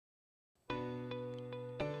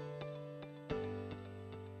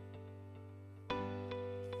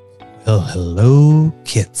Well, hello,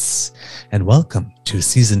 kits, and welcome to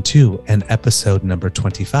Season 2 and episode number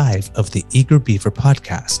 25 of the Eager Beaver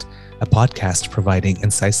podcast, a podcast providing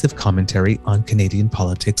incisive commentary on Canadian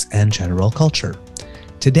politics and general culture.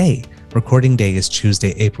 Today, recording day is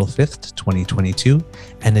Tuesday, April 5th, 2022,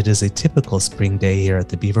 and it is a typical spring day here at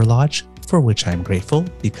the Beaver Lodge, for which I'm grateful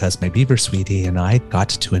because my beaver sweetie and I got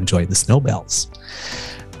to enjoy the snowbells.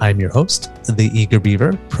 I'm your host, the Eager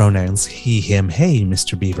Beaver, pronouns he, him, hey,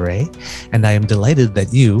 Mr. Beaver A, and I am delighted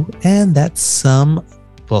that you and that so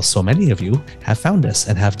many of you have found us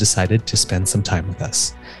and have decided to spend some time with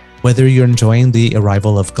us. Whether you're enjoying the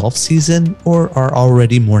arrival of golf season or are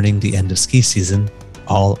already mourning the end of ski season,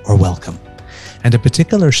 all are welcome. And a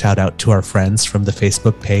particular shout out to our friends from the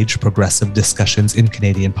Facebook page Progressive Discussions in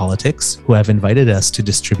Canadian Politics, who have invited us to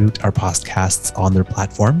distribute our podcasts on their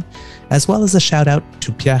platform, as well as a shout out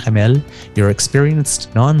to Pierre Hamel, your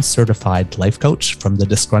experienced non-certified life coach from the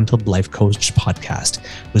Disgruntled Life Coach podcast,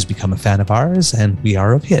 who's become a fan of ours and we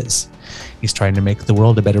are of his. He's trying to make the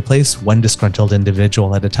world a better place, one disgruntled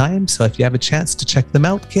individual at a time, so if you have a chance to check them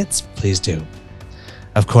out, kids, please do.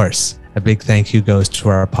 Of course, a big thank you goes to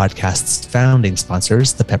our podcast's founding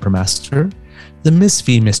sponsors, the Peppermaster, the Miss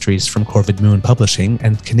V Mysteries from Corvid Moon Publishing,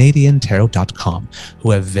 and CanadianTarot.com,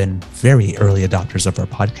 who have been very early adopters of our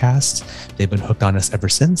podcasts. They've been hooked on us ever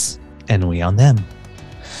since, and we on them.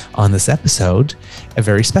 On this episode, a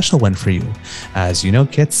very special one for you. As you know,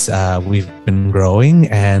 kits, we've been growing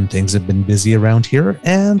and things have been busy around here.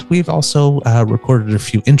 And we've also recorded a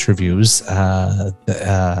few interviews,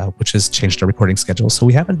 which has changed our recording schedule. So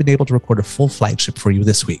we haven't been able to record a full flagship for you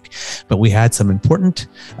this week. But we had some important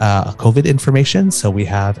COVID information. So we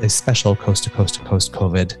have a special coast to coast to coast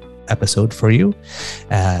COVID episode for you.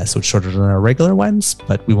 So it's shorter than our regular ones,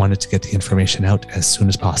 but we wanted to get the information out as soon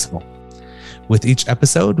as possible. With each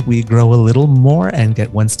episode, we grow a little more and get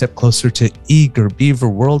one step closer to Eager Beaver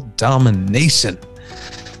world domination.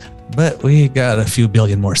 But we got a few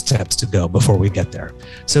billion more steps to go before we get there.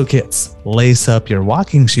 So kids, lace up your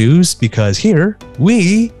walking shoes because here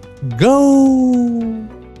we go.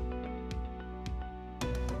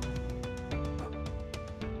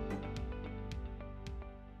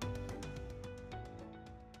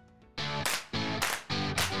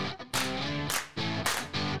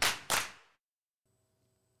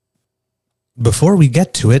 Before we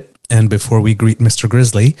get to it, and before we greet Mr.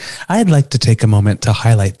 Grizzly, I'd like to take a moment to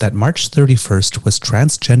highlight that March 31st was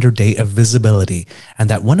Transgender Day of Visibility, and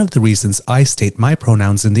that one of the reasons I state my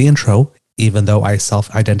pronouns in the intro, even though I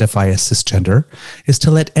self-identify as cisgender, is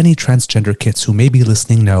to let any transgender kits who may be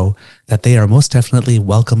listening know that they are most definitely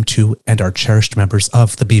welcome to and are cherished members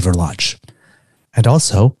of the Beaver Lodge. And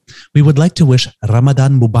also, we would like to wish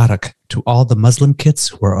Ramadan Mubarak to all the Muslim kits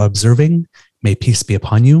who are observing. May peace be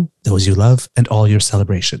upon you, those you love, and all your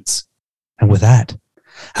celebrations. And with that,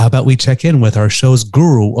 how about we check in with our show's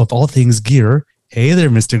guru of all things gear? Hey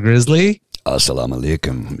there, Mr. Grizzly. Assalamu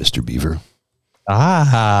alaikum, Mr. Beaver.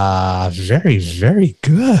 Very, very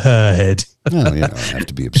good. Well, I have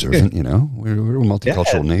to be observant. We're a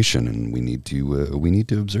multicultural nation, and we need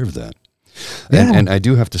to observe that. And I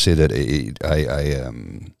do have to say that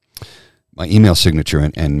my email signature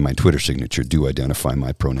and my Twitter signature do identify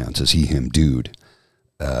my pronouns as he, him, dude,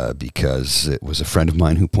 because it was a friend of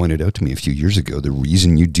mine who pointed out to me a few years ago, the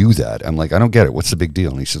reason you do that, I'm like, I don't get it. What's the big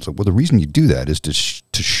deal? And he says, well, the reason you do that is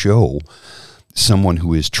to show someone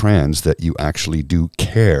who is trans that you actually do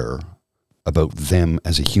care about them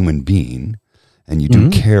as a human being, and you do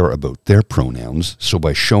care about their pronouns. So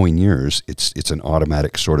by showing yours, it's an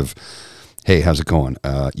automatic sort of, hey, how's it going?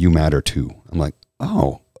 You matter too. I'm like,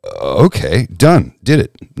 oh, okay, done, did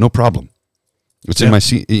it, no problem. It's in my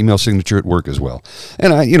email signature at work as well.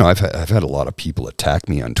 And I've had a lot of people attack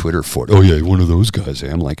me on Twitter for it. Oh yeah, one of those guys.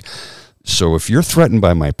 I'm like, so if you're threatened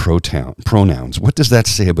by my pronouns, what does that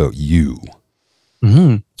say about you? Mm-hmm.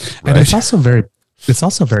 Right? And it's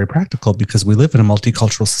also very practical because we live in a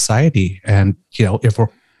multicultural society, and if we're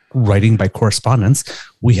writing by correspondence,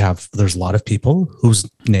 there's a lot of people whose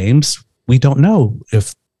names we don't know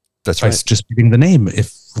if. That's right. Just reading the name,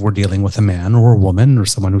 if we're dealing with a man or a woman or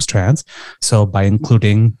someone who's trans. So by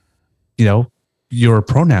including, your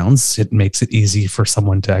pronouns, it makes it easy for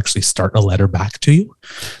someone to actually start a letter back to you.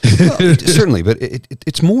 Well, certainly, but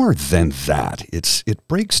it's more than that. It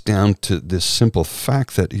breaks down to this simple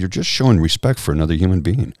fact that you're just showing respect for another human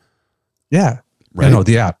being. Yeah. Right.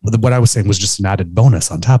 What I was saying was just an added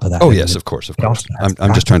bonus on top of that. Oh, yes, of course.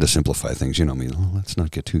 I'm just trying to simplify things. You know me. Let's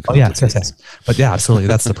not get too complicated. Yes. But yeah, absolutely.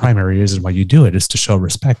 That's the primary reason why you do it, is to show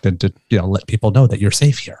respect and to let people know that you're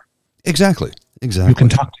safe here. Exactly. You can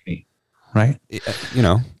talk to me, right?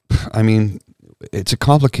 I mean, it's a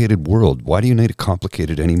complicated world. Why do you need to complicate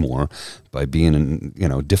it anymore by being,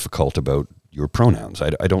 difficult about your pronouns? I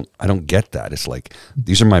don't get that. It's like,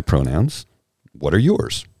 these are my pronouns. What are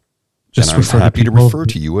yours? Just and I'm happy to people, refer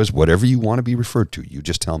to you as whatever you want to be referred to. You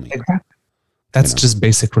just tell me. Exactly. That's just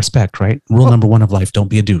basic respect, right? Rule number one of life, don't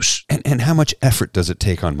be a douche. And how much effort does it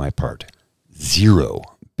take on my part? Zero.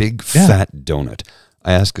 Big fat donut.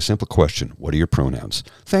 I ask a simple question. What are your pronouns?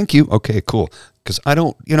 Thank you. Okay, cool. Because I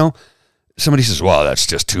don't, somebody says, well, that's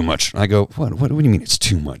just too much. I go, what do you mean it's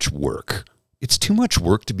too much work? It's too much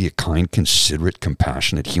work to be a kind, considerate,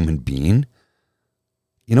 compassionate human being.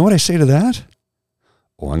 You know what I say to that?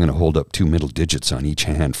 Oh, I'm going to hold up 2 middle digits on each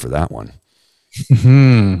hand for that one. I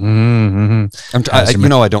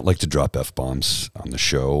don't like to drop F-bombs on the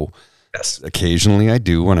show. Yes. Occasionally I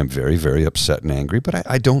do when I'm very, very upset and angry, but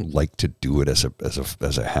I don't like to do it as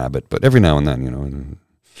a habit. But every now and then,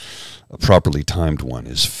 a properly timed one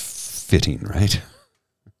is fitting, right?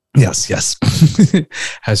 Yes.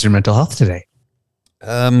 How's your mental health today?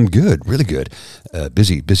 Good, really good.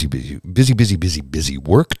 Busy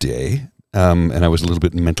work day. And I was a little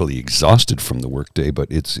bit mentally exhausted from the workday, but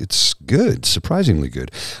it's good, surprisingly good.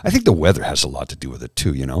 I think the weather has a lot to do with it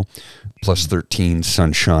too, Plus 13,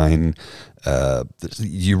 sunshine.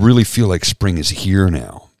 You really feel like spring is here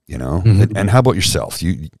now, Mm-hmm. And how about yourself?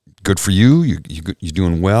 Good for you. You're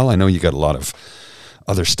doing well. I know you got a lot of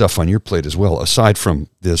other stuff on your plate as well. Aside from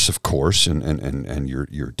this, of course, and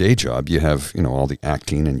your day job, you have all the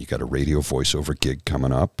acting, and you got a radio voiceover gig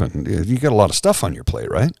coming up, and you got a lot of stuff on your plate,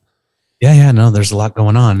 right? Yeah, no, there's a lot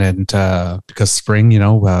going on, and because spring,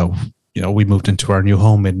 we moved into our new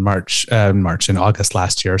home in August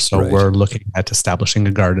last year, so right. We're looking at establishing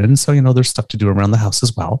a garden. So there's stuff to do around the house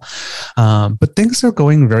as well, but things are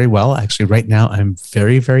going very well. Actually, right now I'm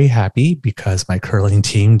very, very happy because my curling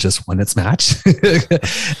team just won its match,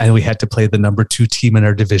 and we had to play the number 2 team in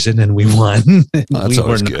our division, and we won. That's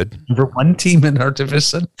always good. Number 1 team in our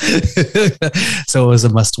division, so it was a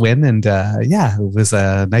must win, and it was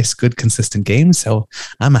a nice, good, consistent game. So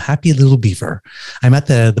I'm a happy little beaver. I'm at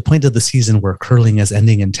the point of the season where curling is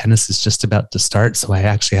ending and tennis is just about to start, so I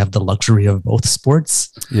actually have the luxury of both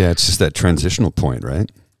sports. Yeah, it's just that transitional point,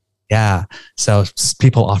 right? Yeah. So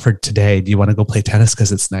people offered today, do you want to go play tennis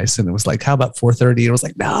because it's nice? And it was like, how about 4:30? It was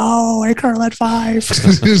like, no, I curl at 5.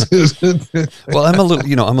 Well, I'm a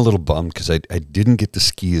little bummed because I didn't get to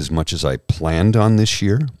ski as much as I planned on this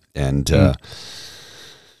year, and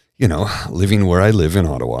living where I live in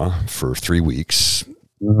Ottawa for 3 weeks.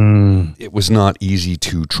 It was not easy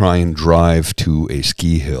to try and drive to a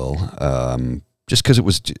ski hill, just because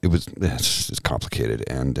it's complicated,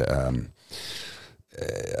 and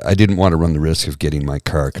I didn't want to run the risk of getting my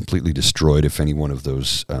car completely destroyed if any one of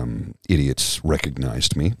those idiots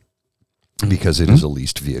recognized me, because it is a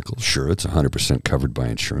leased vehicle. Sure, it's 100% covered by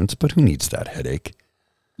insurance, but who needs that headache?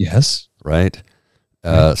 Yes, right.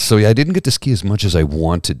 So I didn't get to ski as much as I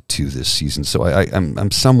wanted to this season. So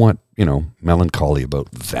I'm somewhat, melancholy about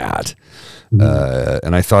that.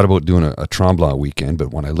 And I thought about doing a Tremblant weekend,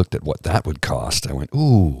 but when I looked at what that would cost, I went,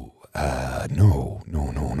 ooh, no.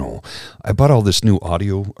 I bought all this new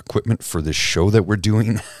audio equipment for this show that we're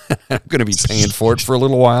doing. I'm going to be paying for it for a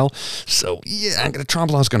little while. So yeah,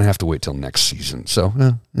 Tremblant's going to have to wait till next season. So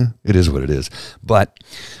it is what it is. But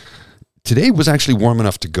today was actually warm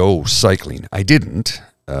enough to go cycling. I didn't,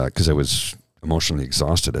 because I was emotionally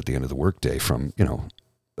exhausted at the end of the workday from,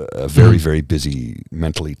 a very, very busy,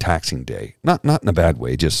 mentally taxing day. Not in a bad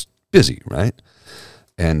way, just busy, right?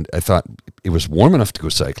 And I thought it was warm enough to go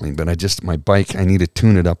cycling, but my bike, I need to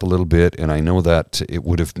tune it up a little bit, and I know that it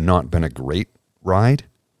would have not been a great ride.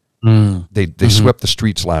 They swept the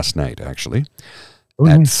streets last night, actually,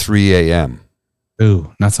 at 3 a.m.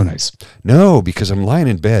 Ooh, not so nice. No, because I'm lying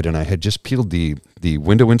in bed and I had just peeled the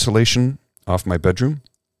window insulation off my bedroom.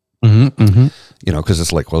 Because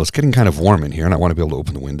it's like, well, it's getting kind of warm in here and I want to be able to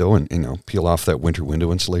open the window and, peel off that winter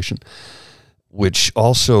window insulation, which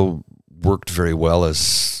also worked very well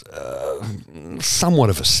as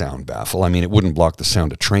somewhat of a sound baffle. I mean, it wouldn't block the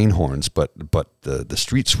sound of train horns, but the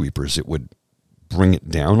street sweepers, it would bring it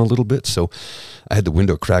down a little bit. So I had the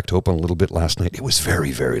window cracked open a little bit last night. It was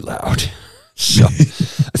very, very loud. So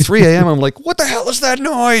at 3 a.m., I'm like, what the hell is that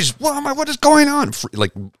noise? What is going on?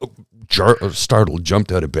 Startled,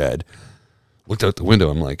 jumped out of bed, looked out the window.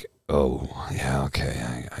 I'm like, oh, yeah,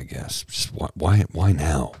 okay, I guess. Just why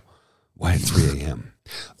now? Why at 3 a.m.?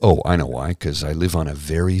 Oh, I know why, because I live on a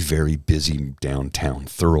very, very busy downtown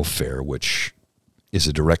thoroughfare, which is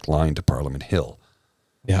a direct line to Parliament Hill.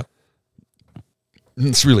 Yeah.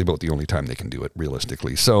 It's really about the only time they can do it,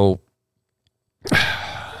 realistically. So,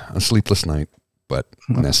 a sleepless night, but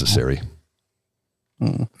necessary.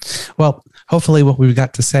 Well, hopefully what we've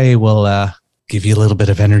got to say will give you a little bit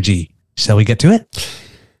of energy. Shall we get to it?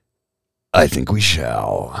 I think we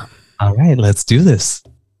shall. All right, let's do this.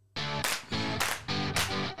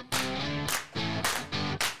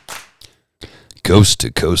 Coast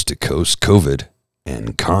to coast to coast COVID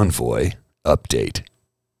and convoy update.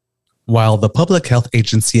 While the Public Health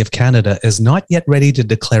Agency of Canada is not yet ready to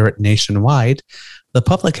declare it nationwide, the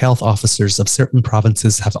public health officers of certain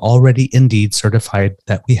provinces have already indeed certified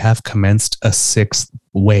that we have commenced a sixth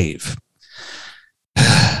wave.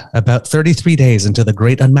 About 33 days into the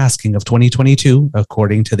great unmasking of 2022,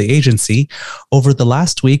 according to the agency, over the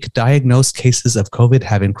last week, diagnosed cases of COVID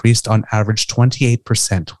have increased on average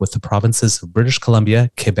 28%, with the provinces of British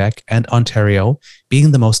Columbia, Quebec, and Ontario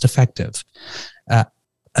being the most affected.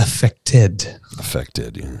 Affected,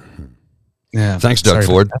 yeah. Thanks, Doug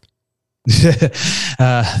Ford.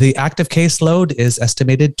 The active caseload is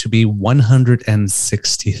estimated to be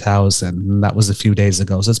 160,000. That was a few days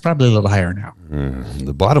ago, so it's probably a little higher now.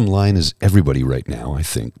 The bottom line is everybody right now, I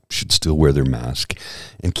think, should still wear their mask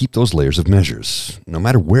and keep those layers of measures, no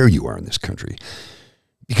matter where you are in this country.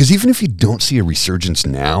 Because even if you don't see a resurgence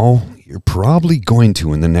now, you're probably going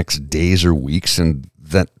to in the next days or weeks, and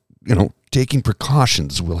that, taking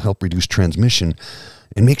precautions will help reduce transmission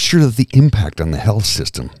and make sure that the impact on the health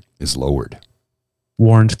system is lowered.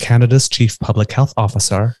 Warned Canada's Chief Public Health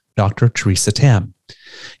Officer, Dr. Theresa Tam.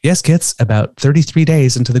 Yes, kids, about 33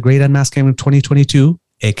 days into the great unmasking of 2022,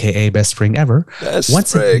 aka best spring ever.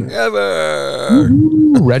 Ever.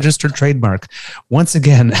 Registered trademark. Once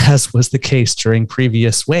again, as was the case during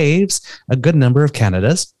previous waves, a good number of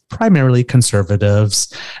Canada's, primarily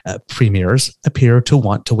conservatives, premiers, appear to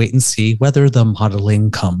want to wait and see whether the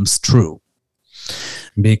modeling comes true.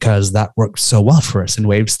 Because that worked so well for us in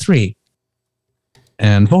waves 3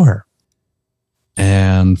 and 4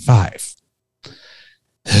 and 5.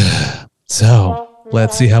 So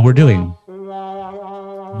let's see how we're doing.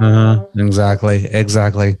 Exactly.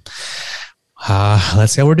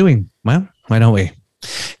 Let's see how we're doing. Well, why don't we?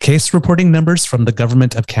 Case reporting numbers from the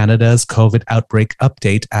Government of Canada's COVID outbreak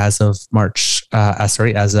update as of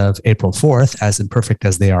April 4th, as imperfect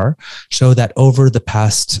as they are, show that over the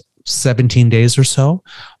past 17 days or so,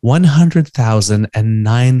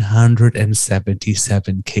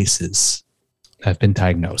 100,977 cases have been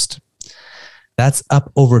diagnosed. That's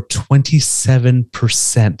up over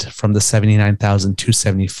 27% from the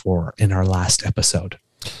 79,274 in our last episode.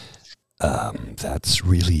 That's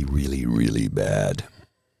really, really, really bad.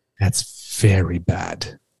 That's very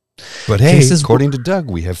bad. But hey, according to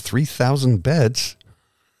Doug, we have 3,000 beds.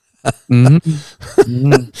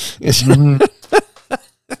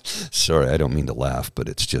 Sorry, I don't mean to laugh, but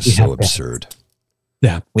it's just so absurd.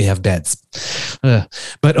 Yeah, we have beds.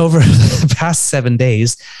 But over the past 7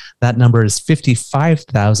 days, that number is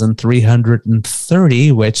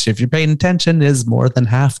 55,330, which, if you're paying attention, is more than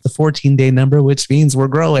half the 14-day number, which means we're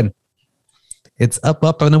growing. It's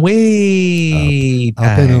up and away.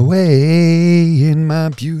 Up and away in my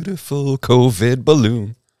beautiful COVID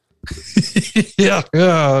balloon. Yeah.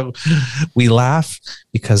 We laugh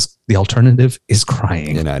because the alternative is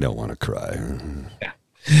crying. And I don't want to cry. Yeah.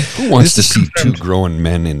 Who wants to see two grown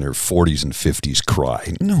men in their 40s and 50s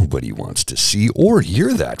cry? Nobody wants to see or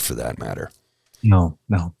hear that, for that matter. No.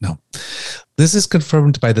 This is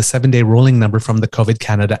confirmed by the 7-day rolling number from the COVID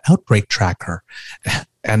Canada Outbreak Tracker.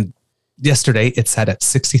 And yesterday, it sat at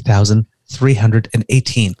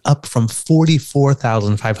 60,318, up from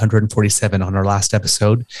 44,547 on our last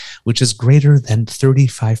episode, which is greater than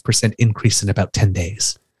 35% increase in about 10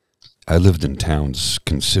 days. I lived in towns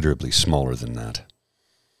considerably smaller than that.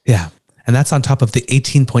 Yeah, and that's on top of the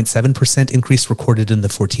 18.7% increase recorded in the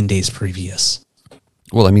 14 days previous.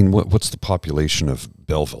 Well, I mean, what's the population of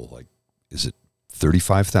Belleville? Like, is it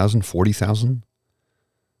 35,000, 40,000?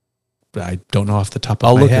 I don't know off the top of my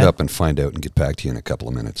head. I'll look it up and find out and get back to you in a couple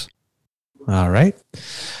of minutes. All right.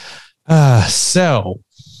 So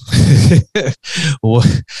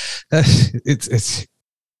it's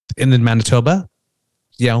in Manitoba.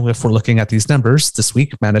 Yeah, if we're looking at these numbers this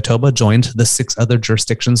week, Manitoba joined the 6 other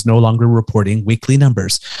jurisdictions no longer reporting weekly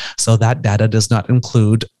numbers. So that data does not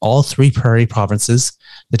include all 3 prairie provinces,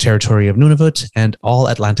 the territory of Nunavut, and all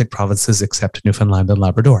Atlantic provinces except Newfoundland and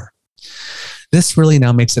Labrador. This really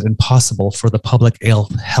now makes it impossible for the Public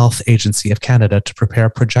Health Agency of Canada to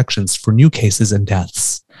prepare projections for new cases and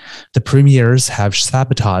deaths. The premiers have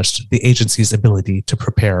sabotaged the agency's ability to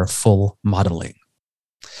prepare full modeling.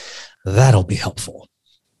 That'll be helpful.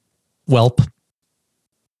 Welp.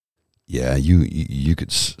 Yeah, you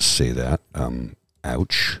could say that.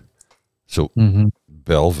 Ouch. So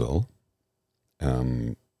Belleville,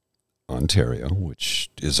 Ontario, which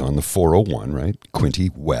is on the 401, right?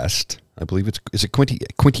 Quinte West. I believe is it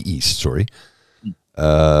Quinte East, sorry.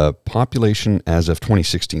 Population as of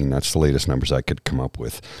 2016, that's the latest numbers I could come up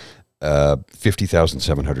with,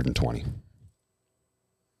 50,720.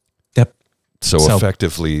 Yep. So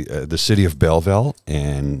effectively, the city of Belleville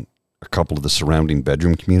and a couple of the surrounding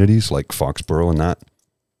bedroom communities like Foxborough and that,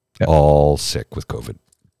 yep, all sick with COVID,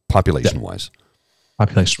 population-wise.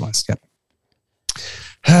 Population-wise, yep.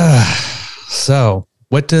 So,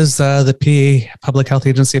 what does the PA Public Health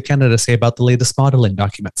Agency of Canada say about the latest modeling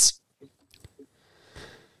documents?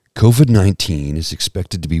 COVID-19 is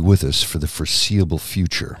expected to be with us for the foreseeable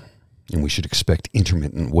future, and we should expect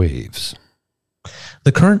intermittent waves.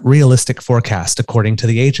 The current realistic forecast, according to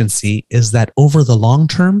the agency, is that over the long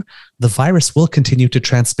term, the virus will continue to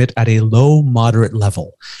transmit at a low, moderate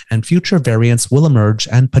level, and future variants will emerge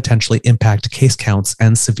and potentially impact case counts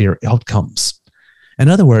and severe outcomes. In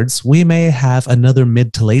other words, we may have another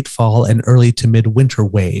mid to late fall and early to mid-winter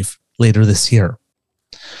wave later this year.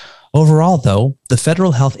 Overall, though, the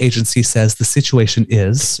Federal Health Agency says the situation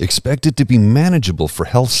is expected to be manageable for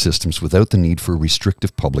health systems without the need for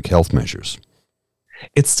restrictive public health measures.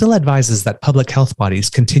 It still advises that public health bodies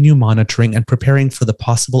continue monitoring and preparing for the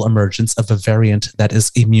possible emergence of a variant that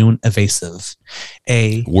is immune evasive.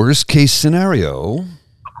 A worst case scenario,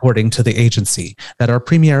 according to the agency, that our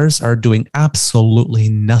premiers are doing absolutely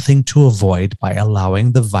nothing to avoid by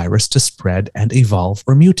allowing the virus to spread and evolve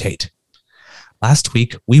or mutate. Last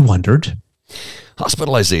week, we wondered,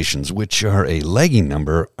 hospitalizations, which are a lagging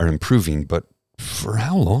number, are improving, but for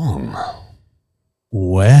how long?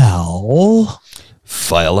 Well,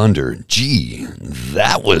 file under. Gee,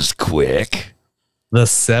 that was quick. The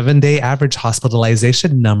 7-day average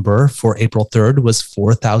hospitalization number for April 3rd was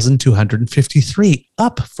 4,253,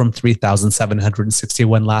 up from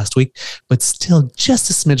 3,761 last week, but still just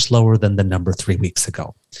a smidge lower than the number 3 weeks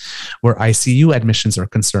ago. Where ICU admissions are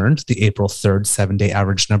concerned, the April 3rd 7-day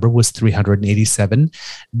average number was 387,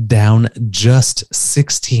 down just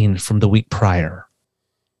 16 from the week prior.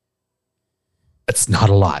 That's not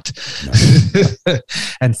a lot. No.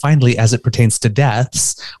 And finally, as it pertains to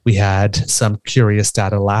deaths, we had some curious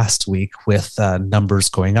data last week with numbers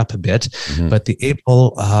going up a bit. Mm-hmm. But the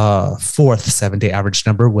April 4th 7-day average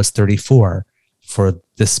number was 34 for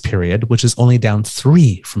this period, which is only down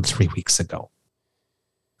 3 from 3 weeks ago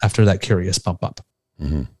after that curious bump up.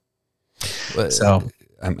 Mm-hmm. So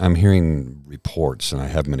I'm hearing reports, and I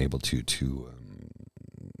haven't been able to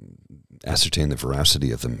ascertain the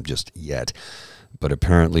veracity of them just yet. But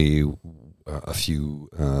apparently a few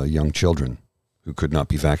young children who could not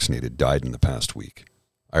be vaccinated died in the past week.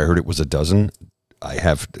 I heard it was a dozen.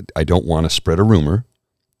 I don't want to spread a rumor.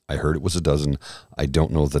 I heard it was a dozen. I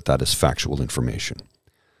don't know that is factual information.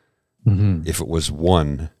 Mm-hmm. If it was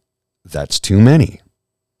one, that's too many.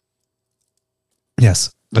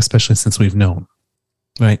 Yes, especially since we've known,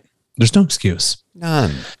 right? There's no excuse.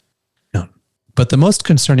 None. But the most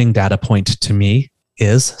concerning data point to me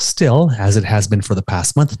is still, as it has been for the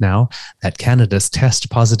past month now, that Canada's test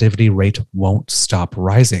positivity rate won't stop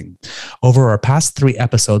rising. Over our past 3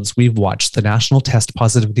 episodes, we've watched the national test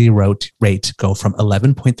positivity rate go from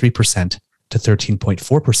 11.3% to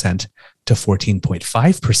 13.4% to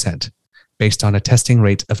 14.5%, based on a testing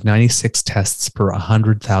rate of 96 tests per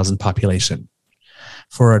 100,000 population,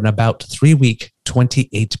 for an about 3-week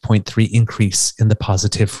 28.3 increase in the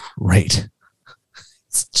positive rate.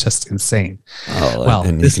 It's just insane. Oh, well,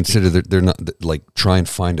 and you consider that they're not, like, try and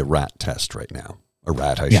find a rat test right now. A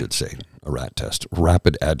rat, I should say. A rat test.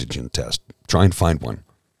 Rapid antigen test. Try and find one.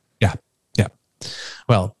 Yeah.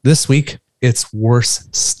 Well, this week, it's worse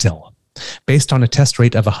still. Based on a test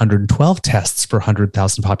rate of 112 tests per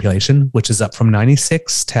 100,000 population, which is up from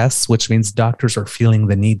 96 tests, which means doctors are feeling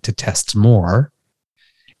the need to test more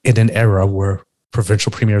in an era where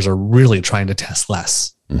provincial premiers are really trying to test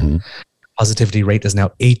less. Mm-hmm. Positivity rate is now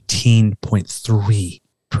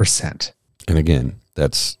 18.3%. And again,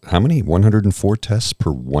 that's how many? 104 tests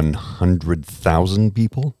per 100,000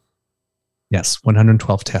 people? Yes,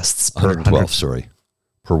 112 tests per 112,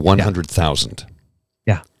 per 100,000.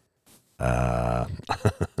 Yeah. And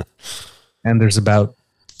there's about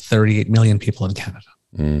 38 million people in Canada.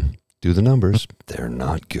 Do the numbers. They're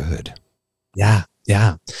not good. Yeah.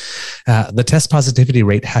 The test positivity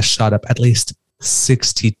rate has shot up at least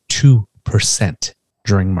 62%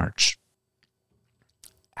 during March.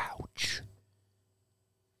 Ouch.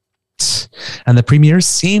 And the premiers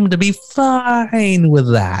seem to be fine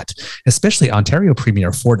with that, especially Ontario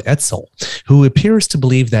Premier Ford Edsel, who appears to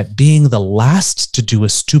believe that being the last to do a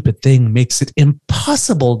stupid thing makes it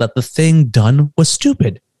impossible that the thing done was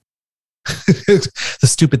stupid. The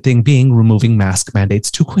stupid thing being removing mask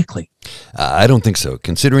mandates too quickly. I don't think so,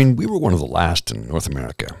 considering we were one of the last in North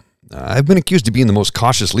America. I've been accused of being the most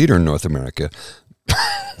cautious leader in North America.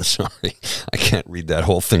 Sorry, I can't read that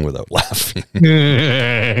whole thing without laughing.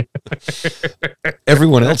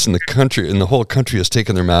 Everyone else in the whole country has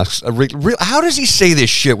taken their masks. How does he say this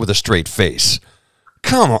shit with a straight face?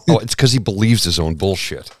 Come on. Oh, it's because he believes his own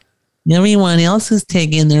bullshit. Everyone else is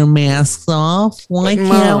taking their masks off. Why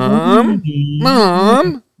can't we?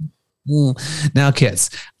 Mom? Now, kids,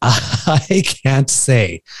 I can't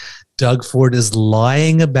say Doug Ford is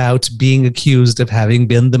lying about being accused of having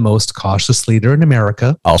been the most cautious leader in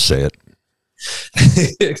America. I'll say it.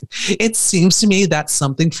 It seems to me that's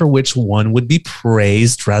something for which one would be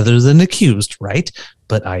praised rather than accused, right?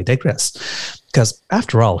 But I digress. Because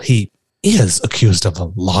after all, he is accused of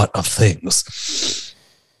a lot of things.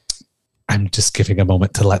 I'm just giving a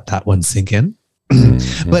moment to let that one sink in.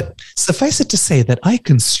 But suffice it to say that I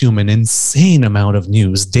consume an insane amount of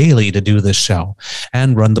news daily to do this show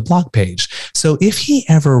and run the blog page. So if he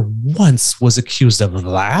ever once was accused of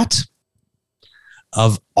that,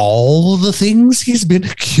 of all the things he's been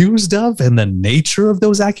accused of and the nature of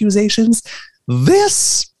those accusations,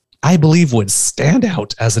 this, I believe, would stand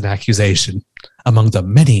out as an accusation among the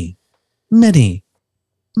many, many,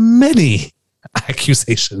 many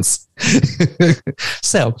accusations.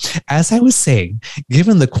 So, as I was saying,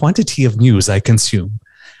 given the quantity of news I consume,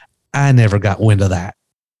 I never got wind of that.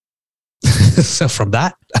 So from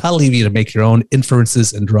that, I'll leave you to make your own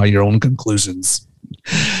inferences and draw your own conclusions.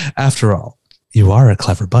 After all, you are a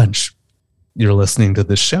clever bunch. You're listening to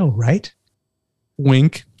this show, right?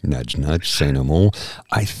 Wink. Nudge, nudge, say no more.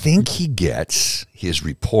 I think he gets his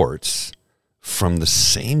reports from the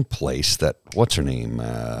same place that, what's her name?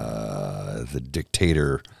 The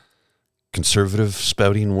dictator, conservative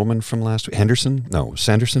spouting woman from last week.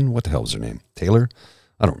 Sanderson? What the hell was her name? Taylor?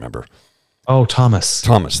 I don't remember. Oh, Thomas.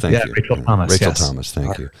 Thomas, thank you. Rachel Thomas. Rachel yes. Thomas,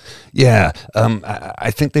 thank you. Yeah, I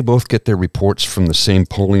think they both get their reports from the same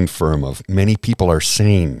polling firm of many people are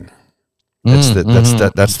sane. That's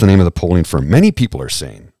the name of the polling firm. Many people are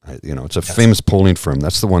sane. It's a famous polling firm.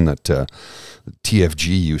 That's the one that TFG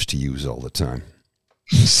used to use all the time.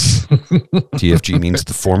 TFG means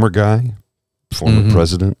the former guy, former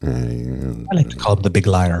president. I like to call him the big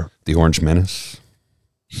liar. The Orange Menace.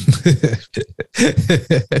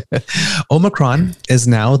 Omicron is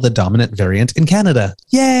now the dominant variant in Canada.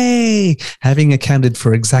 Yay! Having accounted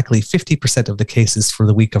for exactly 50% of the cases for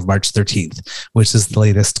the week of March 13th, which is the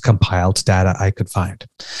latest compiled data I could find.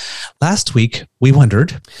 Last week, we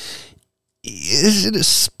wondered, is it a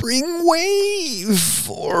spring wave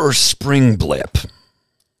or spring blip?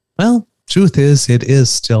 Well, truth is, it is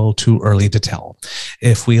still too early to tell.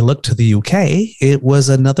 If we look to the UK, it was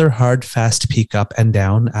another hard, fast peak up and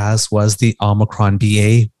down, as was the Omicron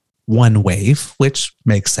BA.1 wave, which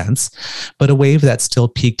makes sense, but a wave that still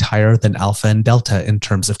peaked higher than Alpha and Delta in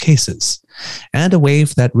terms of cases, and a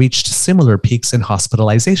wave that reached similar peaks in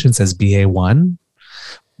hospitalizations as BA.1,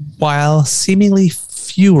 while seemingly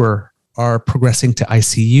fewer are progressing to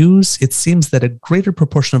ICUs. It seems that a greater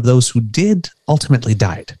proportion of those who did ultimately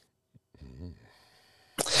died.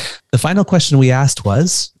 The final question we asked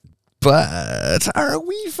was, but are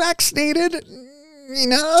we vaccinated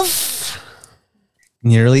enough?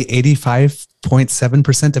 Nearly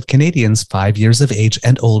 85.7% of Canadians 5 years of age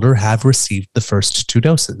and older have received the first 2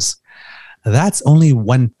 doses. That's only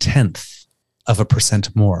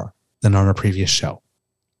 0.1% more than on our previous show.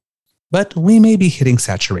 But we may be hitting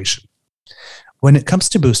saturation. When it comes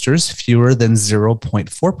to boosters, fewer than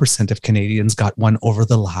 0.4% of Canadians got one over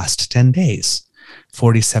the last 10 days.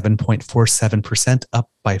 47.47% up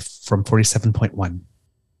from 47.1.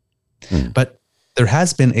 But there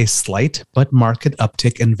has been a slight but marked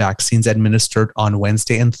uptick in vaccines administered on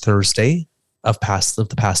Wednesday and Thursday of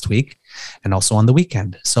the past week, and also on the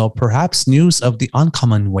weekend. So perhaps news of the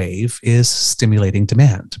oncoming wave is stimulating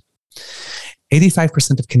demand.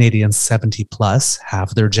 85% of Canadians 70 plus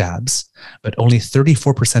have their jabs, but only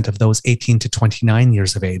 34% of those 18 to 29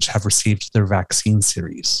 years of age have received their vaccine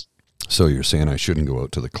series. So you're saying I shouldn't go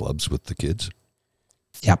out to the clubs with the kids?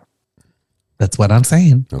 Yep. That's what I'm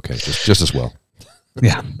saying. Okay, just as well.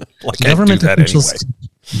 Yeah. Like government officials.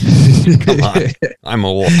 Anyway. Come on. I'm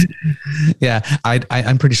old. Yeah.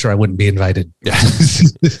 I'm pretty sure I wouldn't be invited. Yeah.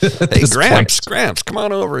 Hey, Gramps, come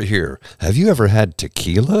on over here. Have you ever had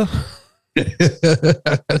tequila?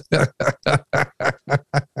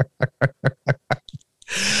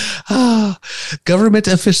 Government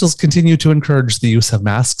officials continue to encourage the use of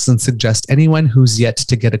masks and suggest anyone who's yet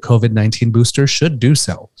to get a COVID-19 booster should do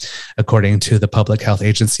so. According to the Public Health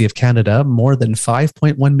Agency of Canada, more than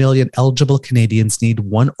 5.1 million eligible Canadians need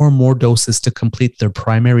one or more doses to complete their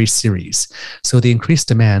primary series, so the increased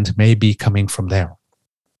demand may be coming from there.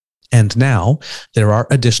 And now, there are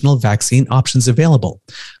additional vaccine options available.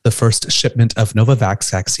 The first shipment of Novavax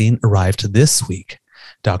vaccine arrived this week.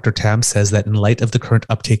 Dr. Tam says that in light of the current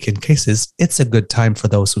uptake in cases, it's a good time for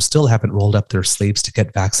those who still haven't rolled up their sleeves to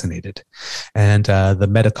get vaccinated. And the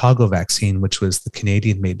Medicago vaccine, which was the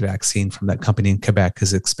Canadian-made vaccine from that company in Quebec,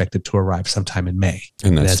 is expected to arrive sometime in May.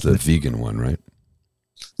 And that's the vegan one, right?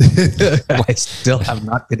 I still have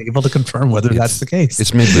not been able to confirm whether that's the case.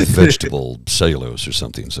 It's made with vegetable cellulose or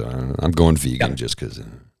something, so I'm going vegan just because...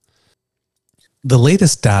 The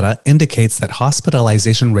latest data indicates that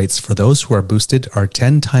hospitalization rates for those who are boosted are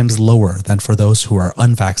 10 times lower than for those who are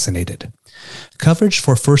unvaccinated. Coverage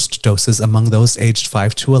for first doses among those aged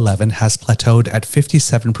 5 to 11 has plateaued at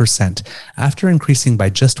 57% after increasing by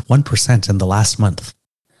just 1% in the last month.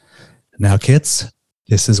 Now, kids,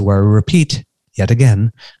 this is where we repeat yet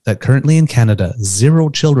again that currently in Canada, 0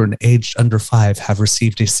 children aged under 5 have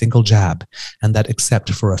received a single jab, and that except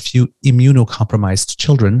for a few immunocompromised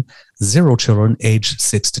children, 0 children aged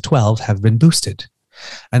 6 to 12 have been boosted.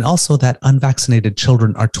 And also that unvaccinated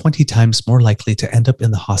children are 20 times more likely to end up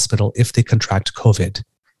in the hospital if they contract COVID.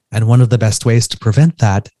 And one of the best ways to prevent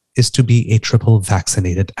that is to be a triple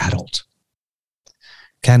vaccinated adult.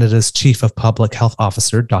 Canada's Chief of Public Health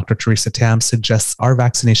Officer, Dr. Theresa Tam, suggests our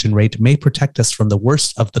vaccination rate may protect us from the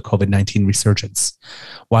worst of the COVID-19 resurgence.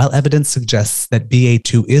 While evidence suggests that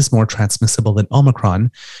BA2 is more transmissible than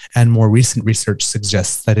Omicron, and more recent research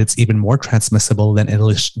suggests that it's even more transmissible than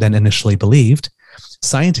initially believed,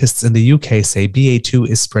 scientists in the UK say BA2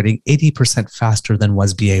 is spreading 80% faster than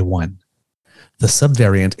was BA1. The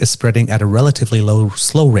subvariant is spreading at a relatively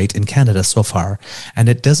slow rate in Canada so far, and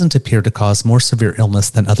it doesn't appear to cause more severe illness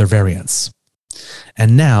than other variants.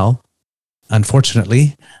 And now,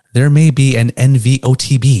 unfortunately, there may be an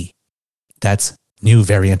NVOTB. That's new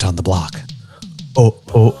variant on the block.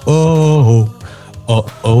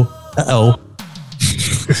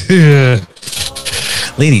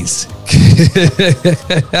 Ladies,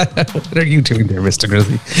 what are you doing there, Mr.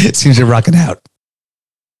 Grizzly? It seems you're rocking out.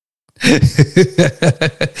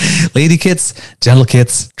 Lady kits, gentle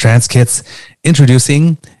kits, trans kits,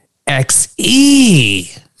 introducing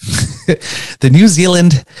XE. The New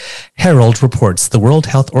Zealand Herald reports the World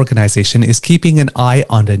Health Organization is keeping an eye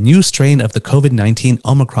on a new strain of the COVID-19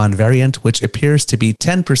 Omicron variant, which appears to be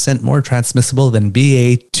 10% more transmissible than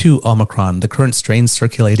BA2 Omicron, the current strain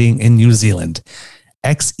circulating in New Zealand.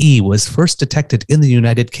 XE was first detected in the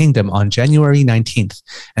United Kingdom on January 19th,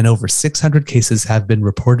 and over 600 cases have been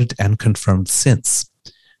reported and confirmed since.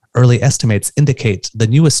 Early estimates indicate the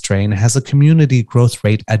newest strain has a community growth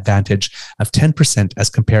rate advantage of 10% as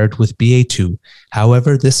compared with BA2.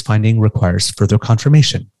 However, this finding requires further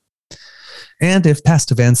confirmation. And if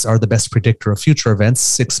past events are the best predictor of future events,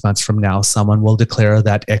 6 months from now, someone will declare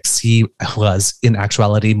that XE was in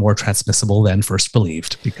actuality more transmissible than first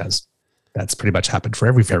believed, because that's pretty much happened for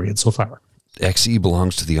every variant so far. XE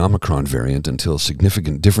belongs to the Omicron variant until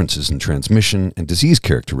significant differences in transmission and disease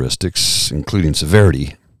characteristics, including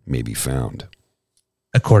severity, may be found,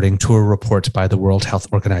 according to a report by the World Health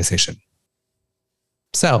Organization.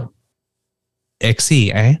 So,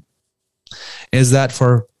 XE, eh? Is that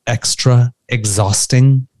for extra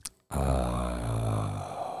exhausting?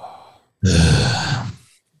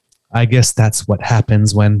 I guess that's what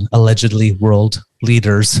happens when allegedly world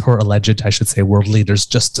leaders, or alleged, I should say, world leaders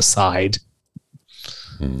just decide.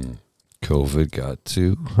 COVID got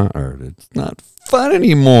too hard. It's not fun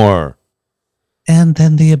anymore. And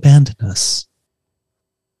then they abandon us.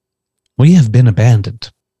 We have been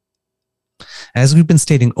abandoned. As we've been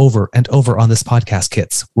stating over and over on this podcast,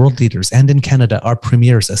 kits, world leaders, and in Canada, our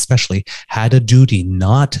premiers especially, had a duty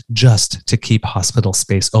not just to keep hospital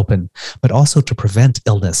space open, but also to prevent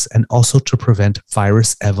illness and also to prevent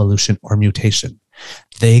virus evolution or mutation.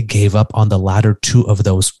 They gave up on the latter two of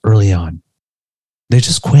those early on. They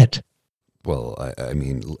just quit. Well, I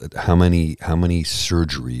mean, how many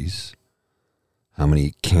surgeries, how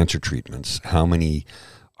many cancer treatments, how many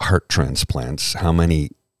heart transplants, how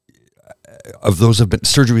many of those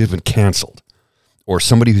surgeries have been canceled, or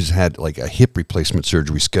somebody who's had like a hip replacement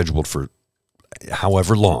surgery scheduled for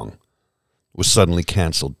however long was suddenly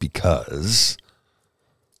canceled because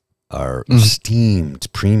our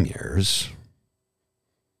esteemed premiers,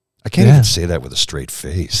 I can't even say that with a straight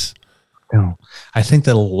face. No. I think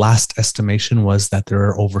the last estimation was that there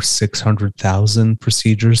are over 600,000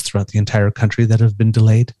 procedures throughout the entire country that have been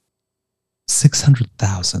delayed.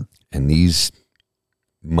 600,000. And these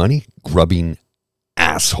money-grubbing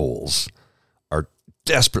assholes are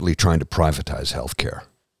desperately trying to privatize healthcare.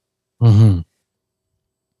 Mm-hmm.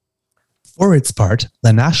 For its part,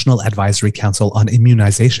 the National Advisory Council on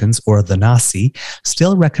Immunizations, or the NACI,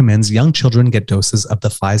 still recommends young children get doses of the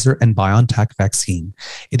Pfizer and BioNTech vaccine.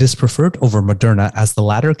 It is preferred over Moderna as the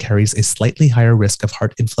latter carries a slightly higher risk of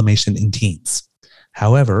heart inflammation in teens.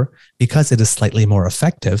 However, because it is slightly more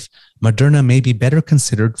effective, Moderna may be better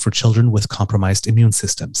considered for children with compromised immune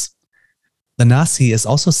systems. The NACI is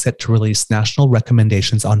also set to release national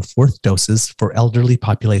recommendations on fourth doses for elderly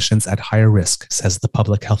populations at higher risk, says the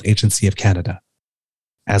Public Health Agency of Canada.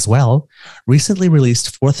 As well, recently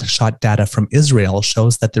released fourth shot data from Israel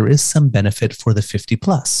shows that there is some benefit for the 50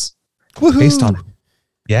 plus.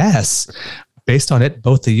 Based on it,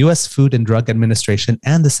 both the U.S. Food and Drug Administration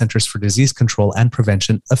and the Centers for Disease Control and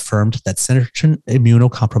Prevention affirmed that certain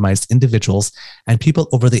immunocompromised individuals and people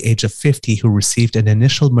over the age of 50 who received an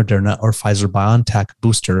initial Moderna or Pfizer-BioNTech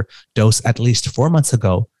booster dose at least 4 months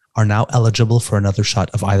ago are now eligible for another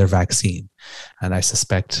shot of either vaccine. And I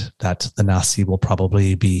suspect that the NACI will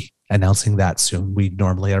probably be announcing that soon. We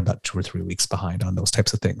normally are about 2 or 3 weeks behind on those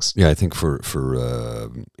types of things. Yeah, I think for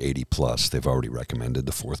 80 plus, they've already recommended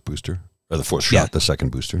the fourth booster. Or the fourth shot, the second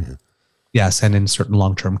booster. Yeah. Yes, and in certain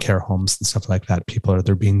long-term care homes and stuff like that,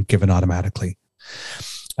 they're being given automatically.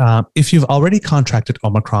 If you've already contracted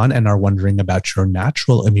Omicron and are wondering about your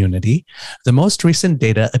natural immunity, the most recent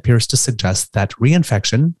data appears to suggest that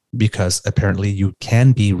reinfection, because apparently you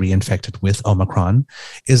can be reinfected with Omicron,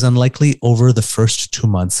 is unlikely over the first 2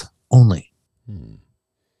 months only.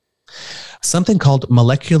 Something called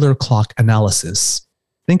molecular clock analysis.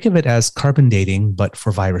 Think of it as carbon dating, but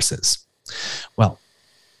for viruses. Well,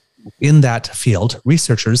 in that field,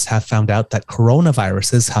 researchers have found out that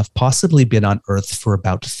coronaviruses have possibly been on Earth for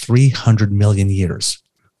about 300 million years,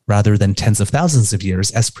 rather than tens of thousands of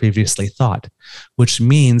years as previously thought, which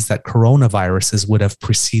means that coronaviruses would have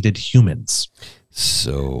preceded humans.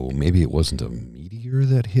 So maybe it wasn't a meteor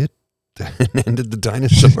that hit and ended the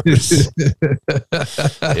dinosaurs.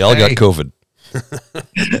 They all got COVID.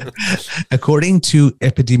 According to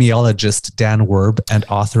epidemiologist Dan Werb and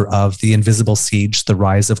author of The Invisible Siege, The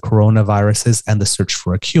Rise of Coronaviruses and the Search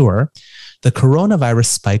for a Cure, the coronavirus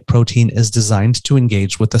spike protein is designed to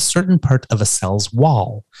engage with a certain part of a cell's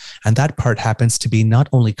wall, and that part happens to be not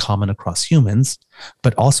only common across humans,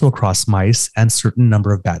 but also across mice and certain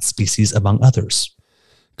number of bat species, among others.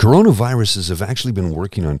 Coronaviruses have actually been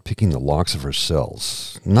working on picking the locks of our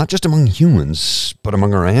cells, not just among humans, but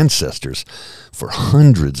among our ancestors, for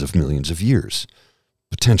hundreds of millions of years,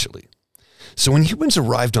 potentially. So when humans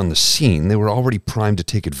arrived on the scene, they were already primed to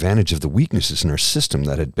take advantage of the weaknesses in our system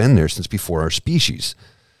that had been there since before our species.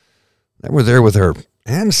 That were there with our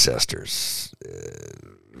ancestors.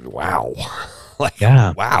 Wow.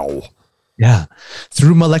 Wow. Yeah.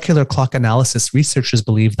 Through molecular clock analysis, researchers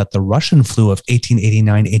believe that the Russian flu of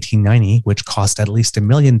 1889-1890, which caused at least 1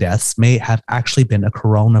 million deaths, may have actually been a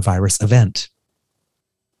coronavirus event.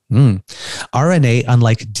 RNA,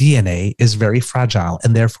 unlike DNA, is very fragile,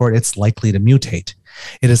 and therefore it's likely to mutate.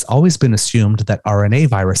 It has always been assumed that RNA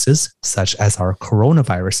viruses, such as our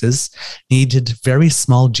coronaviruses, needed very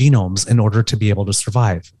small genomes in order to be able to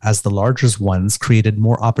survive, as the larger ones created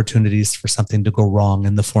more opportunities for something to go wrong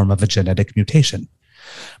in the form of a genetic mutation.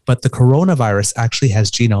 But the coronavirus actually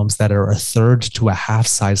has genomes that are 1/3 to a half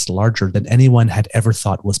size larger than anyone had ever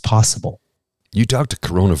thought was possible. You talk to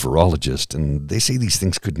coronavirologists, and they say these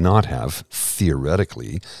things could not have,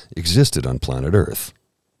 theoretically, existed on planet Earth.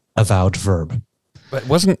 Avowed verb. But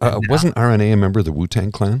wasn't RNA a member of the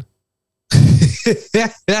Wu-Tang Clan?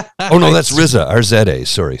 Oh, no, that's RZA, RZA.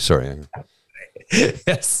 Sorry.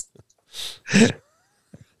 Yes.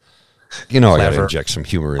 You know, clever. I got to inject some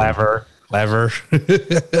humor in. Clever.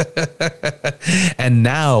 And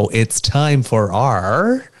now it's time for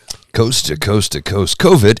our... Coast to Coast to Coast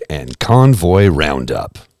COVID and Convoy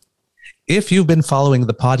Roundup. If you've been following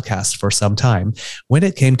the podcast for some time, when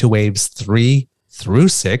it came to waves 3 through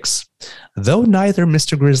 6, though neither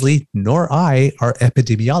Mr. Grizzly nor I are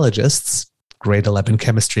epidemiologists, grade 11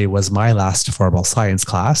 chemistry was my last formal science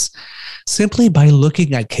class, simply by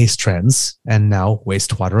looking at case trends and now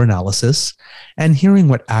wastewater analysis and hearing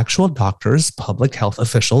what actual doctors, public health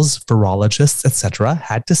officials, virologists, etc.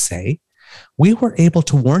 had to say, we were able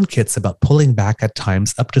to warn kids about pulling back at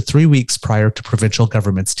times up to 3 weeks prior to provincial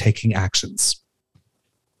governments taking actions.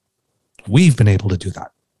 We've been able to do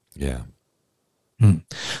that. Yeah.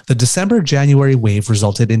 The December-January wave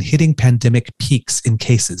resulted in hitting pandemic peaks in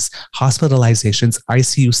cases, hospitalizations,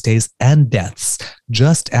 ICU stays, and deaths,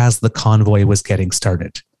 just as the convoy was getting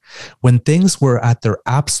started. When things were at their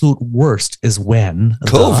absolute worst is when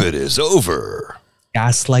COVID is over.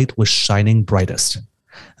 Gaslight was shining brightest.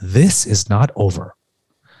 This is not over.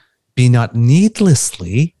 Be not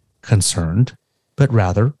needlessly concerned, but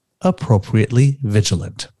rather appropriately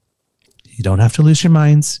vigilant. You don't have to lose your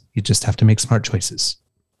minds. You just have to make smart choices.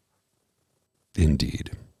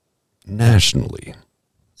 Indeed. Nationally.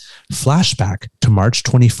 Flashback to March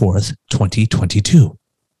 24th, 2022.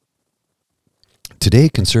 Today,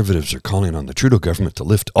 Conservatives are calling on the Trudeau government to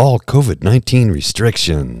lift all COVID-19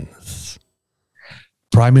 restrictions.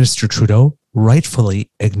 Prime Minister Trudeau rightfully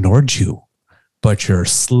ignored you, but your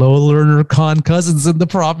slow learner con cousins in the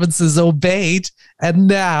provinces obeyed, and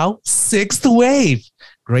now sixth wave.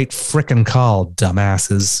 Great frickin' call,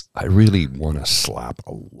 dumbasses. I really want to slap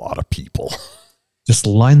a lot of people. Just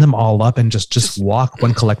line them all up and just walk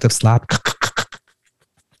one collective slap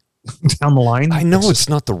down the line. I know it's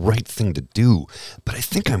not the right thing to do, but I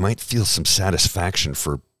think I might feel some satisfaction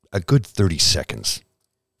for a good 30 seconds.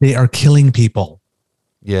 They are killing people.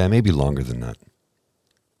 Yeah, maybe longer than that.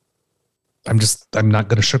 I'm not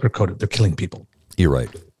going to sugarcoat it. They're killing people. You're right.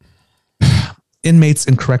 Inmates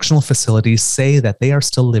in correctional facilities say that they are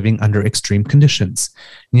still living under extreme conditions.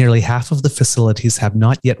 Nearly half of the facilities have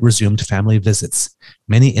not yet resumed family visits.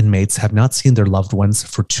 Many inmates have not seen their loved ones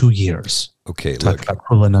for 2 years. Okay, Talk look. about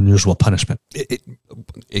cruel and unusual punishment.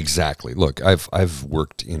 Exactly. Look, I've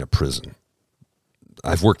worked in a prison.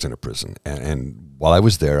 And while I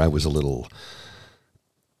was there, I was a little...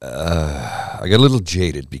 I got a little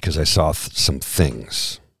jaded because I saw some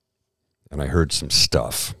things and I heard some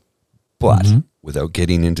stuff. But without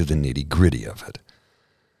getting into the nitty-gritty of it,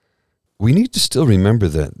 we need to still remember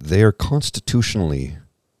that they are constitutionally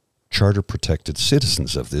charter-protected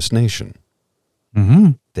citizens of this nation.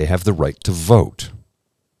 Mm-hmm. They have the right to vote.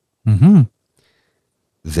 Mm-hmm.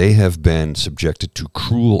 They have been subjected to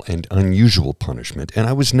cruel and unusual punishment, and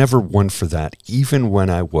I was never one for that, even when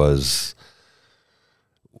I was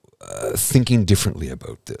thinking differently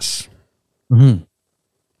about this. Mm-hmm.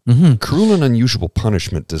 Mm-hmm. Cruel and unusual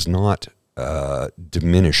punishment does not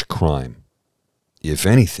diminish crime. If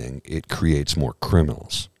anything, it creates more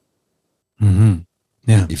criminals. Mm-hmm.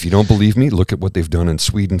 Yeah. If you don't believe me, look at what they've done in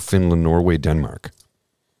Sweden, Finland, Norway, Denmark.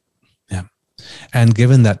 Yeah. And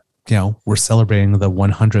given that, we're celebrating the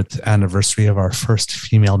 100th anniversary of our first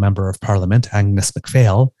female member of parliament, Agnes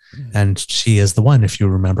MacPhail, and she is the one, if you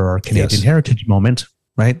remember our Canadian Heritage moment,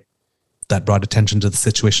 right? That brought attention to the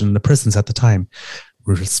situation in the prisons at the time.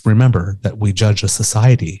 Just remember that we judge a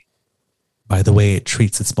society by the way it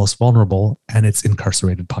treats its most vulnerable and its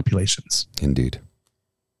incarcerated populations. Indeed.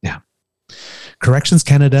 Yeah. Corrections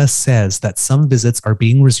Canada says that some visits are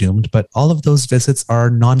being resumed, but all of those visits are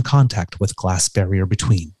non-contact with glass barrier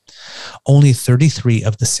between. Only 33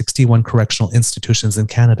 of the 61 correctional institutions in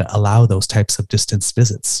Canada allow those types of distance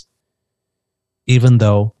visits, even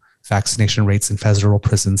though vaccination rates in federal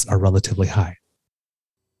prisons are relatively high.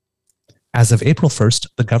 As of April 1st,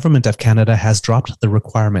 the Government of Canada has dropped the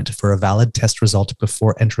requirement for a valid test result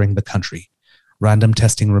before entering the country. Random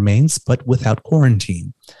testing remains, but without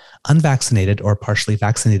quarantine. Unvaccinated or partially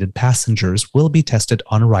vaccinated passengers will be tested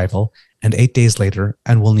on arrival and 8 days later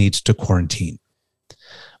and will need to quarantine.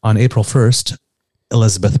 On April 1st,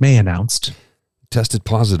 Elizabeth May announced, tested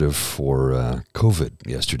positive for COVID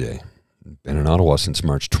yesterday. Been in Ottawa since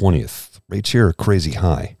March 20th. Rates here are crazy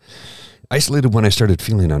high. Isolated when I started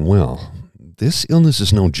feeling unwell. This illness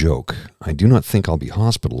is no joke. I do not think I'll be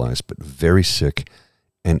hospitalized, but very sick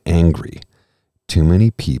and angry. Too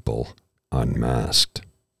many people unmasked.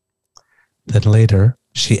 Then later,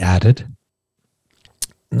 she added,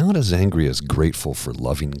 not as angry as grateful for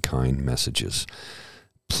loving, kind messages.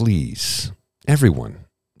 Please, everyone,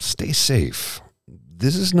 stay safe.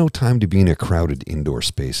 This is no time to be in a crowded indoor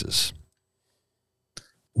spaces.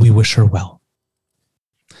 We wish her well.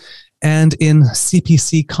 And in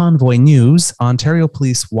CPC Convoy news, Ontario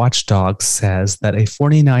Police Watchdog says that a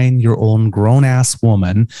 49-year-old grown-ass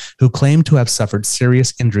woman who claimed to have suffered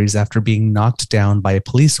serious injuries after being knocked down by a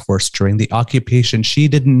police horse during the occupation she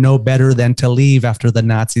didn't know better than to leave after the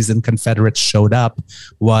Nazis and Confederates showed up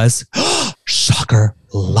was, shocker,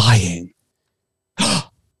 lying.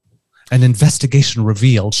 An investigation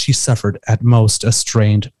revealed she suffered at most a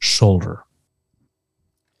strained shoulder.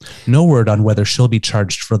 No word on whether she'll be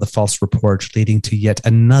charged for the false report, leading to yet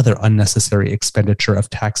another unnecessary expenditure of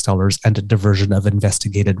tax dollars and a diversion of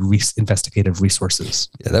investigative resources.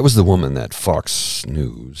 Yeah, that was the woman that Fox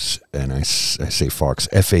News, and I say Fox,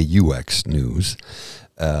 F-A-U-X News,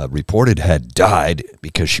 reported had died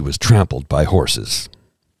because she was trampled by horses.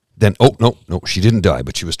 Then, no, she didn't die,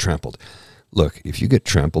 but she was trampled. Look, if you get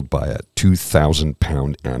trampled by a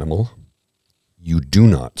 2,000-pound animal, you do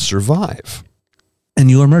not survive. And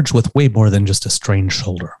you emerge with way more than just a strained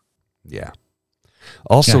shoulder. Yeah.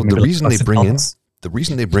 Also, the reason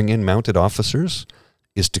they bring in mounted officers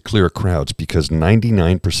is to clear crowds, because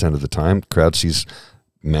 99% of the time, crowd sees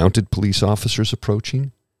mounted police officers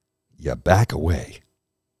approaching, you back away.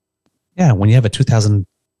 Yeah, when you have a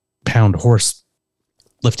 2,000-pound horse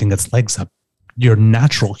lifting its legs up, your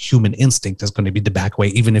natural human instinct is going to be to back away,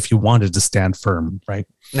 even if you wanted to stand firm, right?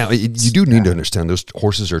 Now, you do need to understand those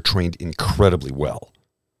horses are trained incredibly well,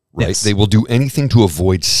 right? Yes. They will do anything to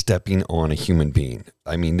avoid stepping on a human being.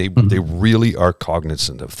 I mean, they really are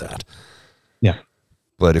cognizant of that. Yeah.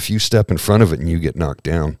 But if you step in front of it and you get knocked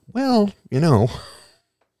down, well,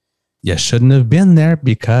 You shouldn't have been there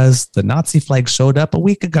because the Nazi flag showed up a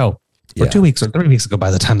week ago, or 2 weeks or 3 weeks ago by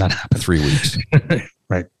the time that happened. 3 weeks.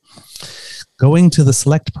 Right. Going to the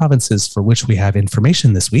select provinces for which we have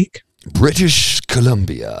information this week. British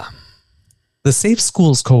Columbia. The Safe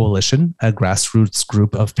Schools Coalition, a grassroots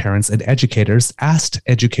group of parents and educators, asked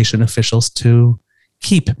education officials to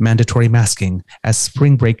keep mandatory masking as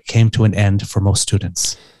spring break came to an end for most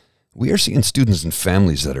students. We are seeing students and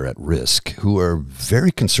families that are at risk who are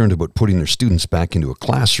very concerned about putting their students back into a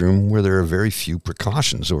classroom where there are very few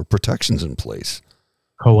precautions or protections in place.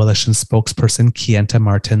 Coalition spokesperson Kienta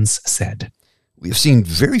Martins said, "We have seen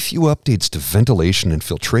very few updates to ventilation and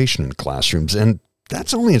filtration in classrooms, and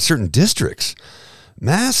that's only in certain districts.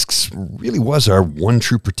 Masks really was our one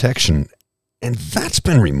true protection, and that's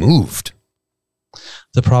been removed."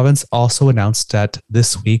 The province also announced that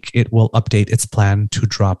this week it will update its plan to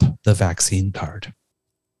drop the vaccine card.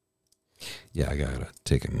 Yeah, I got to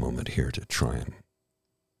take a moment here to try and,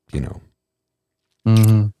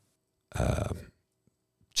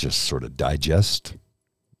 just sort of digest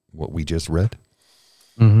what we just read.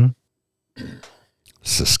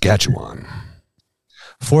 Saskatchewan.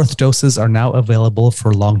 Fourth doses are now available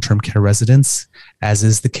for long-term care residents, as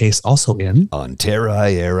is the case also in Ontario.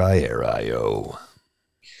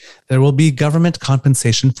 There will be government